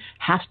truth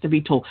has to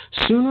be told.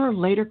 Sooner or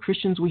later,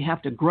 Christians, we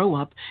have to grow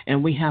up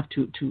and we have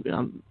to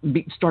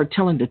start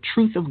telling the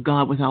truth of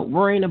God without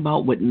worrying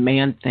about what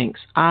man thinks.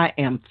 I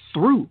am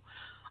through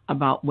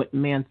about what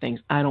man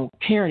thinks. I don't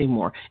care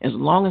anymore. As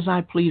long as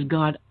I please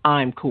God,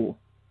 I'm cool.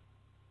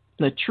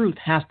 The truth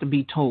has to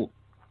be told.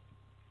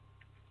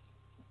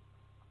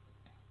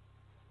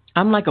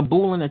 I'm like a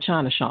bull in a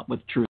china shop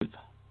with truth.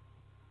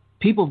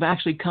 People have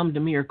actually come to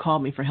me or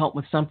called me for help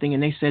with something,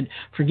 and they said,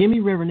 forgive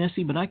me, Reverend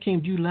Essie, but I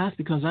came to you last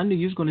because I knew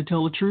you was going to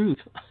tell the truth.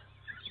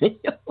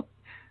 Because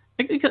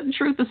the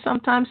truth is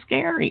sometimes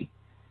scary.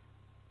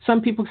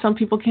 Some people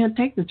can't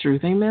take the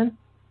truth, amen?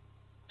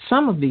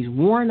 Some of these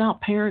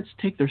worn-out parents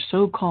take their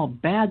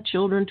so-called bad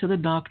children to the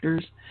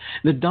doctors.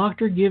 The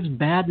doctor gives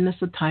badness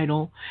a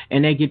title,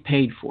 and they get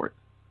paid for it.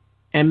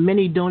 And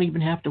many don't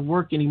even have to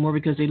work anymore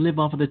because they live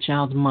off of the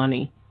child's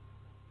money.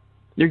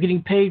 They're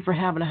getting paid for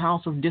having a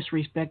house of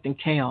disrespect and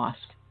chaos.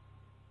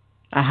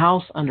 A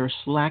house under a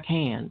slack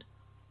hand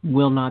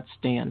will not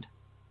stand.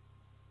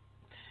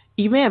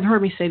 You may have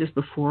heard me say this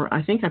before.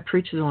 I think I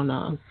preached it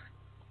on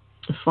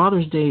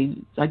Father's Day.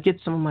 I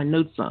get some of my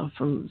notes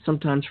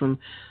sometimes from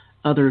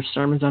other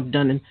sermons I've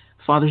done in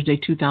Father's Day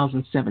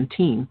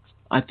 2017.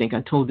 I think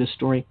I told this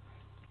story.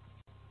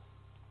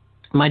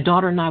 My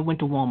daughter and I went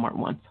to Walmart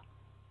once.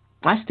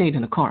 I stayed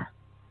in the car.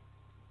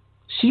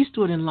 She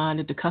stood in line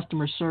at the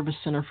customer service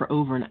center for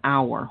over an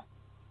hour.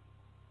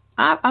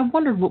 I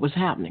wondered what was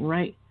happening,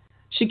 right?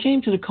 She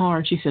came to the car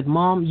and she said,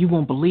 "Mom, you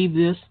won't believe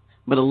this,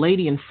 but a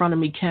lady in front of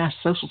me cashed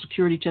Social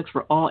Security checks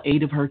for all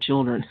 8 of her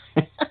children."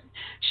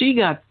 She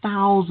got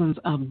thousands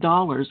of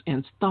dollars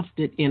and stuffed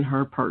it in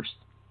her purse.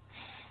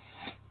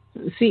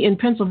 See, in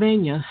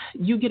Pennsylvania,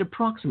 you get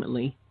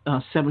approximately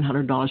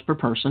 $700 per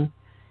person,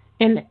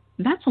 and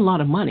that's a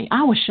lot of money.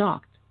 I was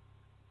shocked.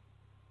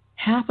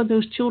 Half of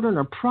those children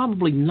are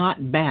probably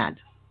not bad.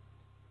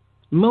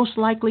 Most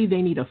likely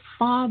they need a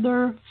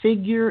father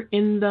figure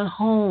in the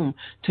home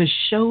to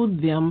show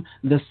them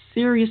the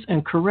serious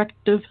and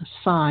corrective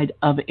side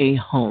of a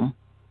home.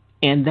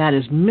 And that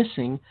is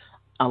missing.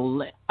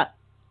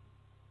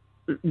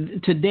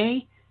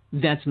 Today,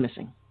 that's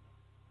missing.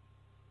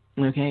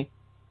 Okay?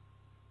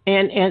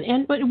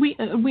 But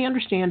we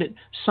understand it.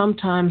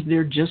 Sometimes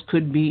there just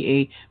could be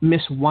a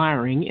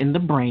miswiring in the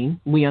brain.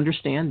 We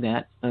understand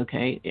that.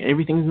 Okay,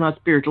 everything's not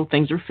spiritual;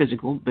 things are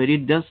physical. But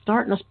it does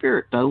start in a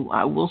spirit, though.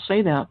 I will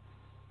say that.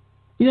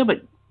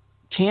 But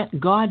can't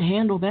God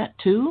handle that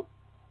too?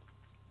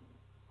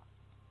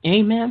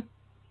 Amen.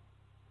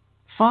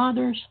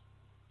 Fathers,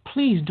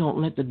 please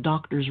don't let the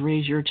doctors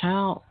raise your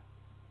child.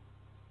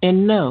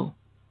 And no,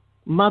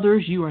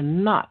 mothers, you are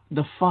not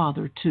the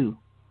father too.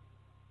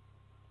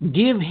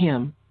 Give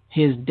him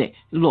his day.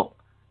 Look,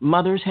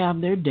 mothers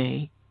have their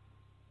day.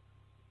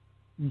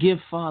 Give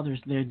fathers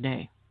their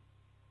day.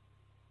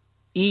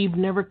 Eve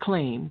never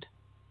claimed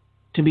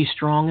to be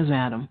strong as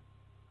Adam.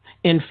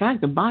 In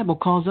fact, the Bible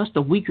calls us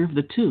the weaker of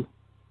the two.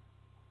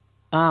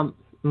 A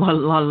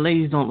lot of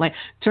ladies don't like.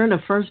 Turn to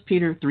 1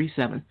 Peter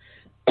 3:7.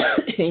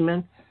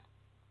 Amen.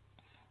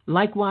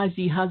 Likewise,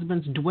 ye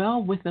husbands,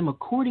 dwell with them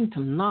according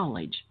to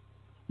knowledge,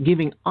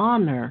 giving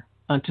honor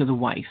unto the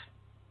wife,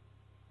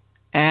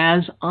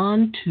 as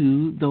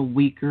unto the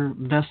weaker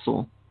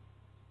vessel,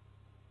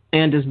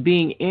 and as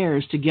being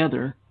heirs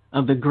together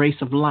of the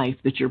grace of life,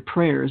 that your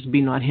prayers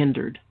be not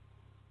hindered.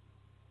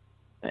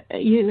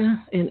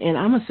 And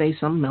I'm going to say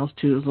something else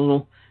too. It's a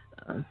little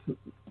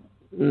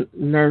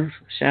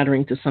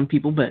nerve-shattering to some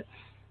people, but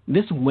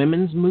this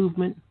women's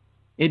movement,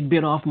 it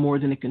bit off more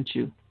than it can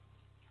chew.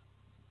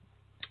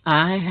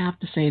 I have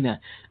to say that.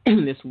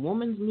 This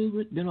woman's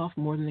movement bit off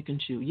more than it can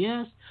chew.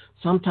 Yes,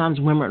 sometimes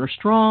women are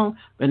strong,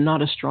 but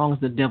not as strong as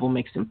the devil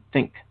makes them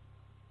think.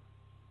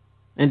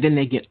 And then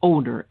they get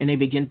older and they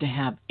begin to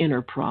have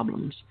inner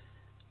problems,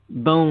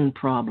 bone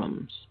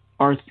problems,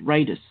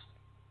 arthritis,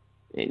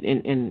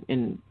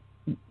 and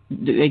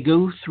they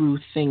go through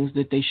things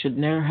that they should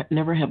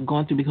never have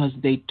gone through because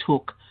they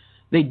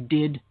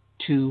did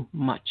too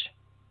much.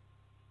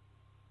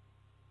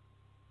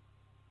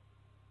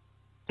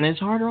 And it's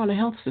harder on the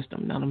health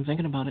system now that I'm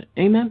thinking about it.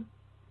 Amen?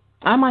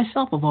 I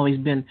myself have always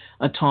been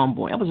a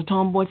tomboy. I was a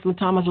tomboy from the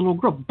time I was a little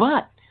girl,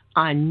 but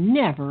I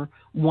never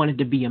wanted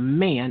to be a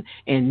man,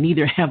 and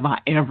neither have I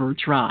ever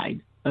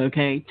tried.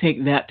 Okay?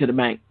 Take that to the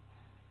bank.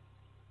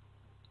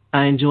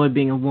 I enjoy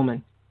being a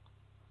woman.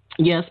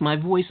 Yes, my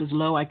voice is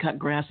low. I cut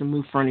grass and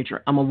move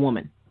furniture. I'm a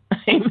woman.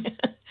 Amen?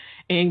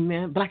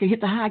 Amen. But I can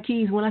hit the high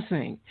keys when I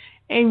sing.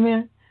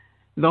 Amen?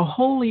 The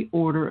holy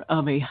order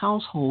of a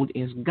household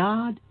is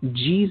God,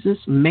 Jesus,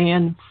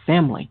 man,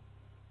 family,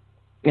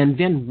 and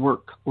then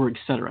work or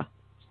etc.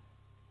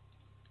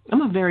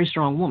 I'm a very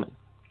strong woman.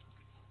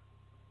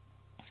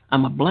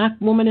 I'm a black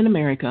woman in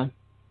America,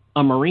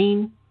 a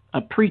Marine,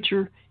 a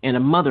preacher, and a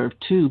mother of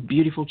 2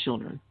 beautiful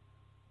children.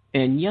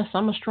 And yes,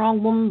 I'm a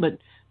strong woman, but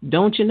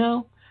don't you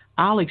know,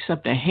 I'll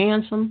accept a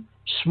handsome,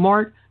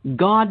 smart,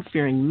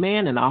 God-fearing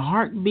man in a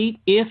heartbeat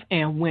if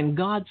and when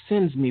God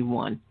sends me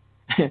one.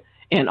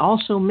 And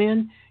also,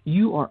 men,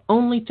 you are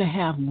only to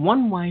have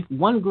one wife,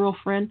 one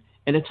girlfriend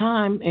at a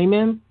time.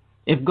 Amen.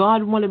 If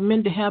God wanted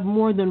men to have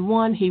more than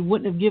one, he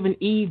wouldn't have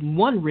given Eve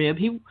one rib.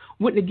 He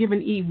wouldn't have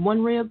given Eve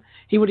one rib.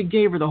 He would have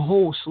gave her the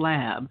whole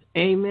slab.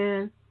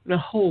 Amen. The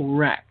whole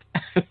rack.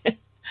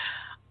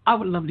 I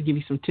would love to give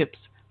you some tips,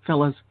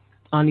 fellas,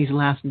 on these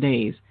last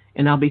days.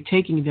 And I'll be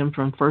taking them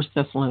from 1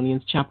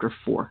 Thessalonians chapter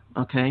 4.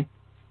 Okay.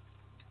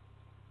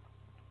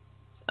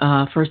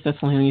 1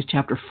 Thessalonians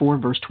chapter 4,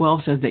 verse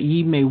 12 says that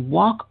ye may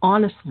walk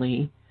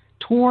honestly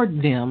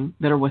toward them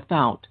that are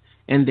without,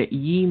 and that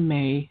ye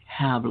may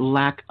have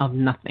lack of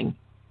nothing.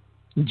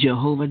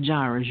 Jehovah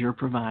Jireh is your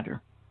provider.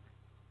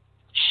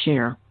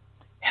 Share.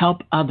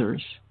 Help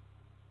others.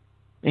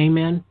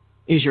 Amen.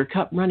 Is your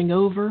cup running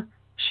over?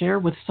 Share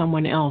with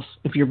someone else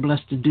if you're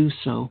blessed to do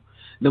so.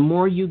 The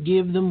more you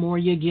give, the more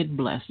you get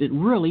blessed. It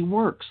really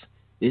works.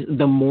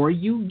 The more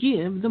you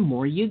give, the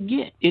more you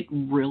get. It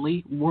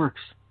really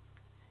works.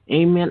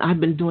 Amen. I've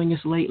been doing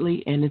this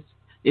lately, and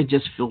it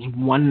just feels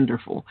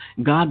wonderful.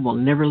 God will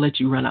never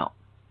let you run out.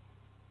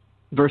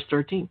 Verse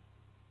 13.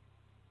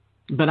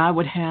 But I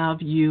would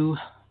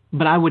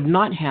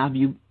not have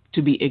you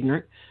to be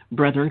ignorant,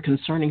 brethren,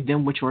 concerning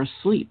them which are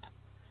asleep,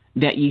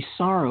 that ye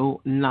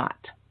sorrow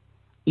not,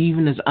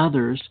 even as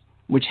others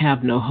which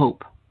have no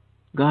hope.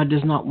 God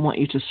does not want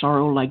you to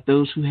sorrow like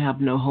those who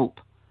have no hope.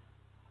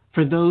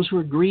 For those who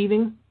are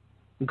grieving,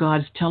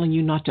 God's telling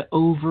you not to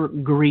over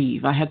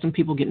grieve. I had some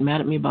people get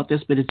mad at me about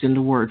this, but it's in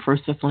the Word. 1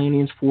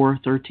 Thessalonians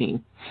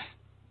 4:13.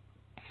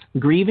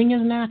 Grieving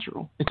is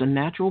natural. It's a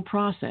natural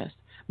process.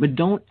 But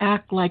don't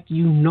act like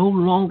you no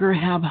longer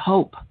have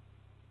hope.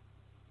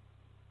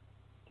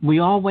 We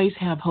always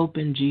have hope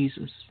in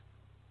Jesus.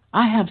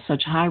 I have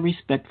such high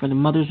respect for the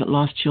mothers that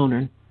lost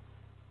children,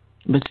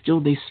 but still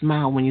they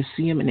smile when you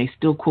see them and they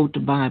still quote the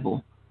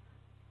Bible,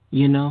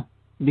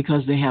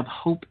 because they have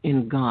hope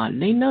in God.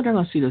 They know they're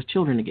going to see those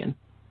children again.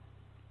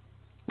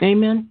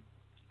 Amen.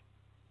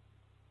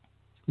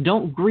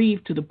 Don't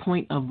grieve to the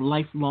point of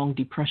lifelong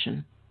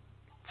depression.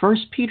 1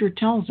 Peter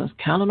tells us,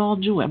 count it all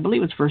joy. I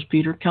believe it's 1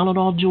 Peter, count it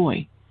all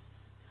joy.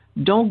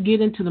 Don't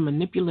get into the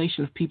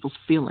manipulation of people's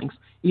feelings.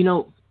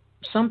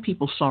 Some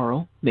people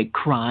sorrow, they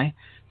cry,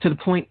 to the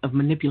point of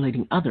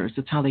manipulating others.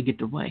 That's how they get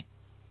their way.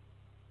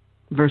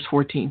 Verse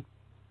 14.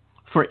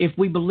 For if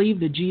we believe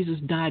that Jesus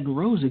died and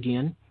rose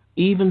again,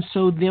 even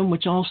so them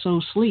which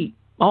also sleep,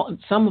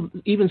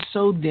 even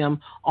so them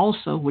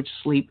also which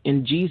sleep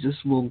in Jesus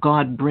will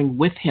God bring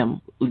with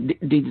him.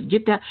 Did you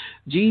get that?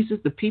 Jesus,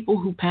 the people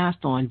who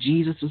passed on,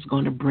 Jesus is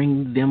going to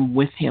bring them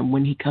with him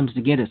when he comes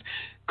to get us.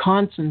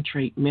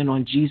 Concentrate, men,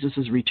 on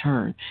Jesus'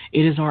 return.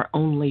 It is our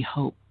only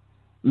hope.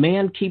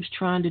 Man keeps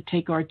trying to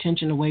take our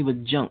attention away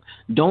with junk.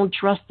 Don't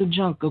trust the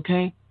junk,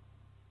 okay?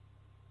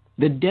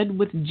 The dead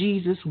with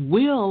Jesus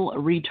will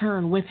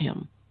return with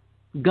him.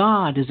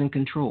 God is in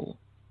control.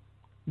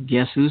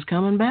 Guess who's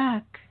coming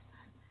back?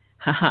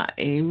 Haha,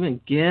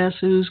 amen. Guess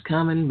who's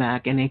coming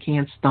back? And they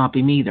can't stop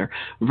him either.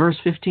 Verse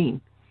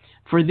 15.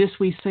 For this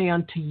we say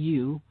unto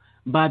you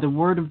by the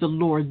word of the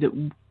Lord,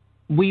 that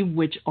we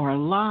which are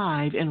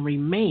alive and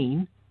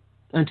remain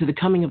unto the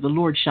coming of the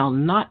Lord shall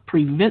not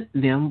prevent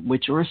them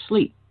which are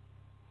asleep.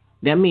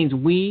 That means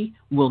we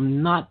will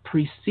not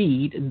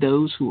precede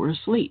those who are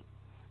asleep.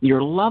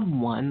 Your loved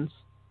ones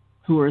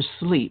who are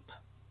asleep,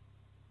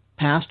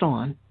 passed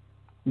on,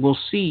 will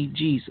see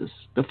Jesus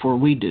before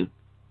we do.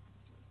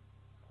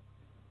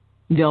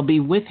 They'll be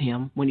with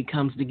him when he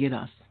comes to get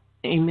us.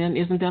 Amen.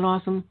 Isn't that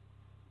awesome?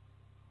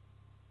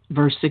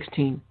 Verse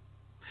 16.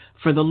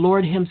 For the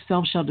Lord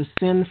himself shall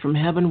descend from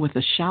heaven with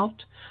a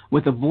shout,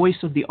 with the voice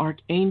of the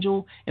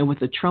archangel, and with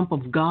the trump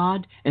of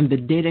God, and the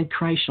dead in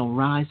Christ shall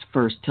rise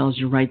first. Tells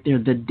you right there,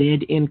 the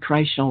dead in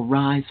Christ shall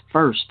rise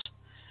first.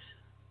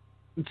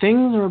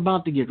 Things are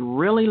about to get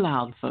really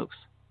loud, folks.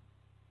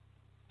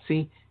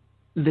 See,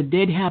 the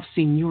dead have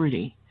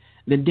seniority.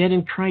 The dead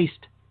in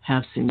Christ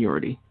have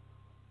seniority.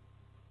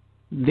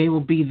 They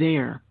will be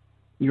there.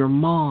 Your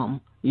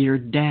mom, your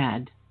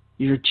dad,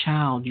 your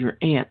child, your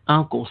aunt,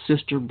 uncle,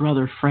 sister,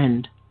 brother,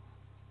 friend.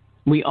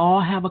 We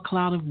all have a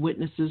cloud of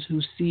witnesses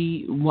who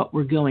see what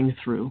we're going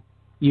through.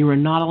 You are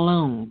not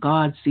alone.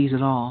 God sees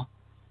it all.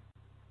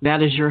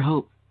 That is your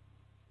hope.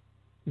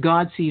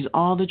 God sees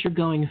all that you're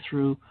going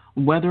through,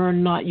 whether or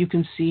not you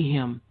can see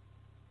him.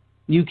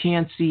 You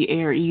can't see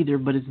air either,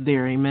 but it's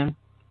there. Amen.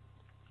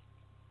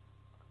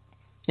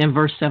 And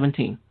verse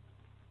 17.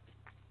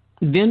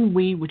 Then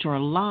we which are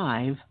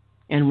alive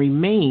and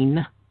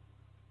remain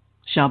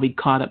shall be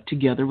caught up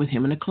together with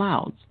him in the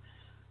clouds,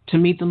 to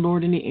meet the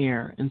Lord in the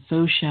air, and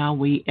so shall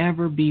we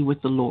ever be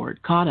with the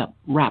Lord. Caught up,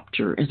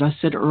 rapture, as I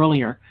said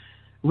earlier,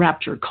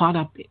 rapture, caught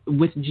up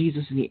with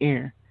Jesus in the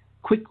air,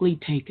 quickly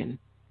taken.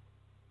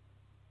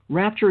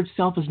 Rapture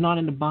itself is not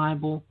in the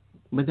Bible,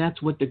 but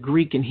that's what the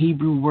Greek and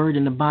Hebrew word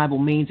in the Bible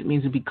means. It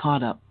means to be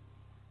caught up.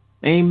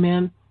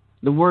 Amen.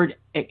 The word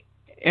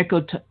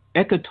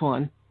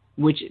ekoton,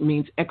 which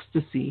means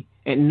ecstasy.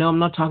 And no, I'm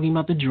not talking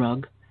about the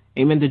drug.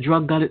 Amen. The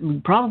drug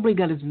probably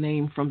got its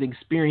name from the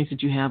experience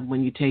that you have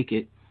when you take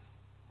it.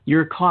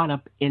 You're caught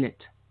up in it.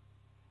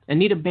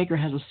 Anita Baker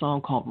has a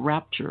song called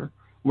Rapture,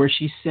 where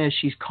she says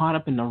she's caught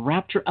up in the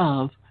rapture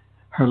of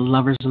her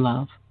lover's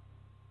love.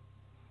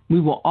 We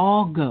will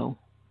all go,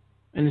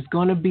 and it's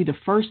going to be the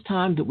first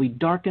time that we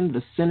darken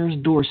the sinner's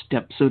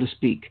doorstep, so to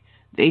speak.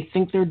 They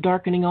think they're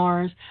darkening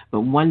ours,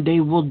 but one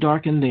day we'll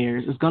darken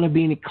theirs. It's going to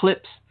be an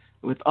eclipse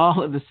with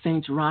all of the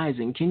saints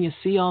rising. Can you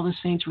see all the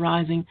saints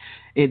rising?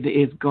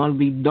 It's going to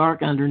be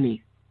dark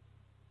underneath,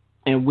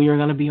 and we are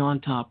going to be on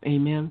top.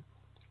 Amen.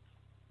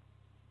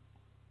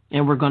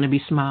 And we're going to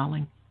be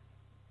smiling.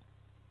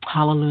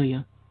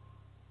 Hallelujah.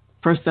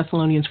 1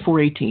 Thessalonians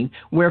 4:18.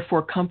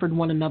 Wherefore comfort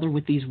one another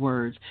with these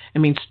words.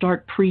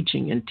 Start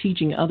preaching and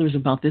teaching others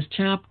about this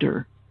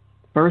chapter.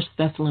 1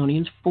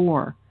 Thessalonians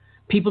 4.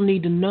 People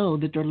need to know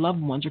that their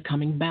loved ones are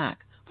coming back.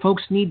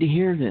 Folks need to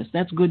hear this.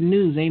 That's good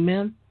news.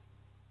 Amen.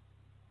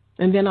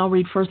 And then I'll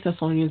read 1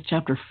 Thessalonians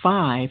chapter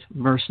 5,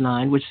 verse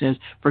 9, which says,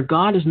 For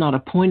God has not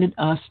appointed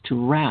us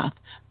to wrath,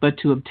 but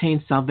to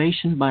obtain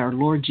salvation by our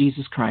Lord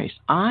Jesus Christ.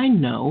 I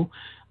know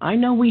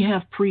we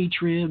have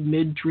pre-trib,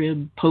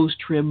 mid-trib,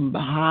 post-trib,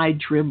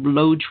 high-trib,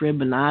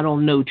 low-trib, and I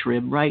don't know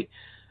trib, right?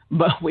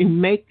 But we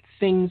make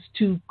things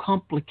too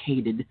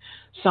complicated.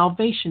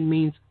 Salvation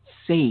means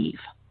save.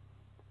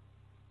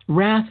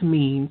 Wrath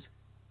means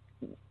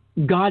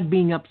God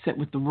being upset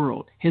with the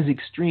world, his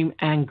extreme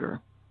anger.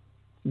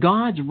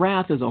 God's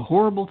wrath is a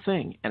horrible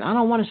thing, and I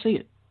don't want to see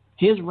it.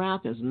 His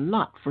wrath is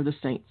not for the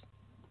saints.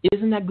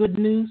 Isn't that good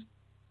news?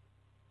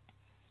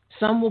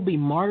 Some will be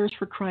martyrs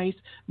for Christ,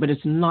 but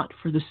it's not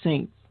for the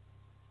saints.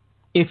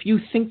 If you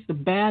think the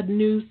bad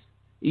news,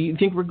 you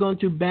think we're going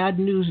through bad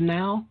news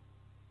now,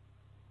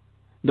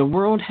 the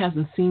world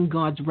hasn't seen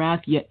God's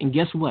wrath yet, and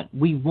guess what?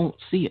 We won't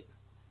see it.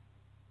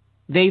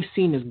 They've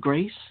seen His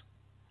grace,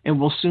 and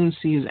will soon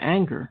see His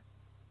anger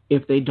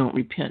if they don't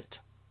repent.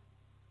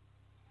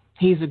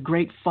 He's a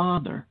great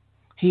Father.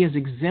 He has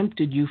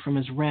exempted you from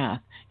His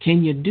wrath.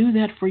 Can you do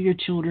that for your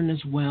children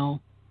as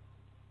well?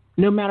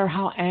 No matter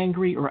how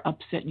angry or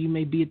upset you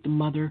may be at the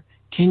mother,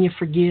 can you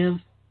forgive,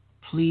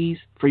 please,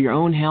 for your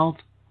own health,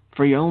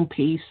 for your own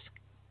peace?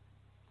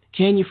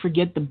 Can you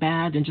forget the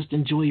bad and just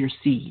enjoy your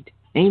seed?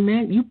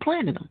 Amen? You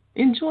planted them.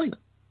 Enjoy them.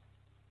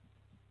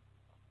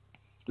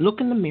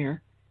 Look in the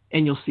mirror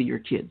and you'll see your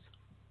kids.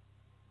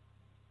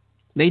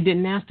 They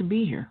didn't ask to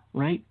be here,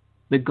 right?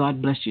 But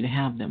God blessed you to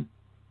have them.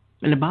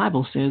 And the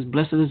Bible says,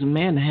 blessed is a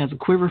man that has a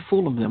quiver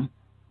full of them.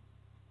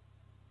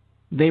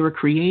 They were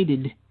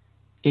created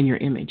in your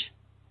image.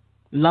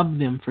 Love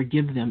them,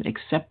 forgive them,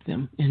 accept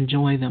them,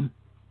 enjoy them.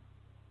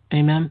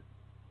 Amen.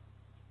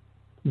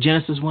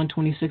 Genesis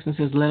 1:26 and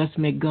says, let us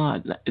make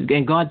God.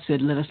 And God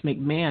said, let us make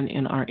man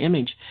in our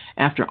image,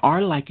 after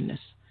our likeness,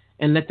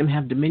 and let them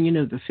have dominion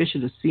over the fish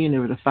of the sea, and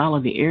over the fowl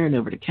of the air, and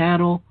over the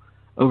cattle,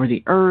 over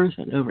the earth,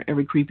 and over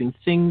every creeping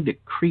thing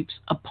that creeps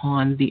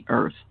upon the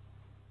earth.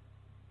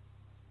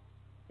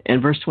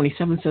 And verse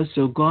 27 says,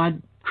 so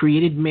God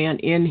created man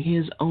in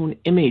His own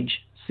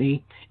image.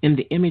 See, in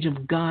the image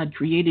of God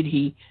created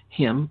He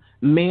him,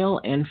 male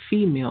and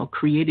female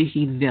created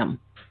He them.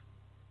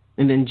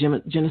 And then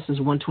Genesis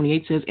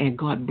 1:28 says, and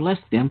God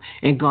blessed them,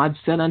 and God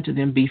said unto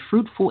them, be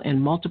fruitful and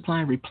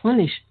multiply,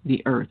 replenish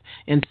the earth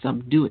and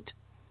subdue it,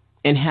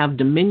 and have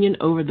dominion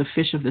over the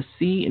fish of the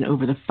sea, and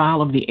over the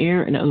fowl of the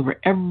air, and over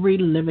every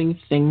living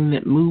thing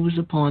that moves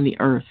upon the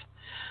earth.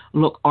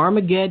 Look,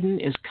 Armageddon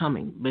is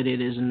coming, but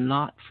it is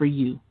not for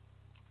you.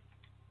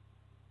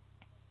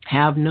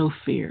 Have no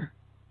fear.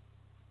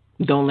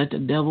 Don't let the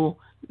devil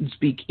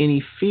speak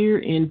any fear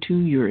into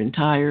your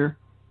entire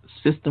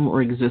system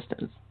or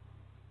existence.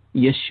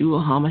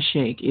 Yeshua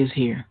HaMashiach is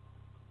here.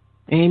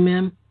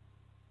 Amen.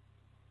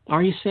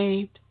 Are you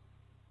saved?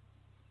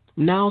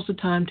 Now's the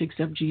time to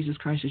accept Jesus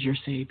Christ as your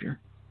Savior.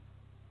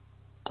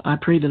 I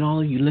pray that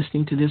all of you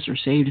listening to this are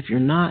saved. If you're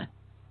not,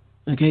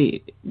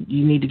 okay,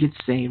 you need to get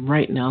saved.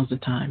 Right now is the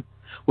time.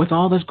 With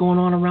all that's going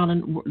on around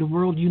in the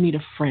world, you need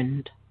a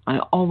friend. I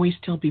always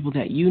tell people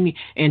that you need,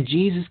 and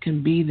Jesus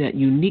can be that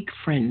unique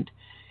friend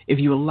if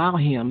you allow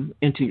Him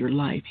into your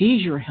life.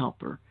 He's your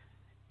helper,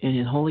 and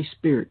His Holy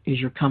Spirit is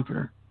your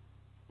comforter.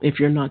 If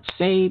you're not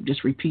saved,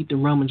 just repeat the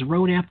Romans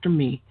road after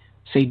me.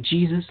 Say,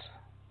 Jesus,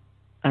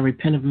 I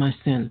repent of my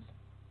sins.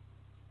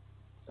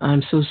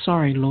 I'm so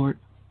sorry, Lord.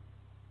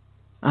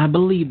 I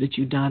believe that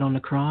you died on the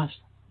cross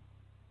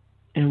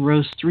and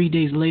rose 3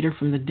 days later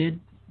from the dead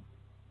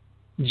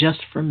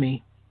just for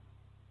me.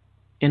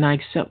 And I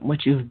accept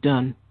what you've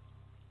done.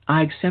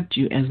 I accept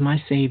you as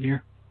my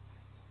Savior.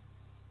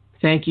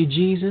 Thank you,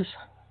 Jesus,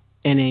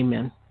 and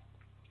amen.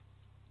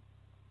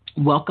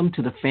 Welcome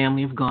to the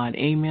family of God.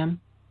 Amen.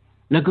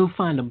 Now go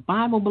find a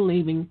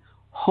Bible-believing,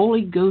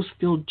 Holy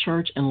Ghost-filled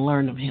church and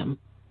learn of Him.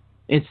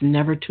 It's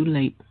never too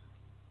late.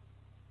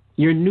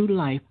 Your new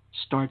life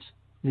starts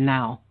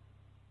now.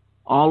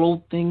 All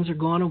old things are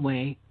gone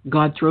away.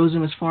 God throws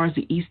them as far as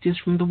the east is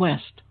from the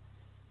west.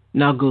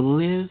 Now go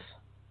live,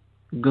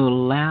 go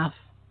laugh,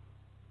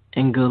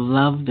 and go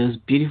love those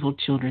beautiful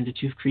children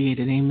that you've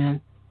created.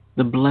 Amen.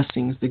 The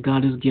blessings that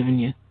God has given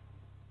you.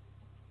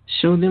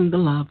 Show them the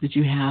love that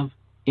you have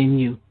in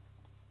you.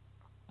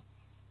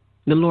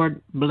 The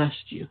Lord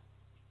blessed you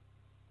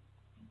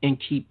and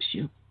keeps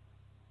you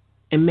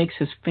and makes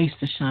His face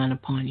to shine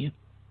upon you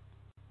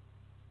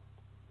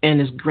and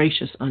is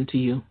gracious unto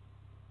you.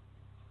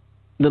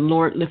 The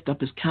Lord lift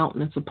up His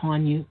countenance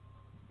upon you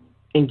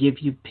and give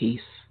you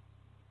peace.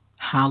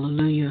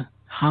 Hallelujah.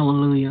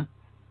 Hallelujah.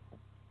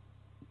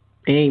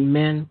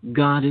 Amen.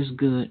 God is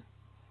good.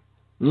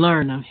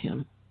 Learn of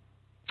Him.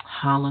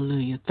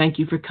 Hallelujah. Thank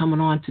you for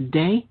coming on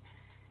today.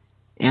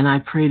 And I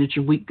pray that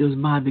your week goes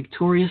by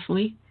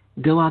victoriously.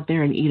 Go out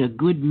there and eat a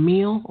good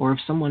meal, or if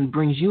someone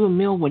brings you a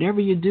meal,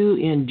 whatever you do,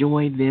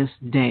 enjoy this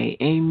day.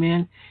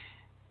 Amen.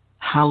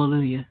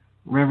 Hallelujah.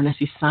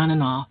 RevEssie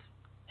signing off.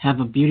 Have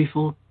a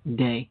beautiful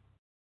day.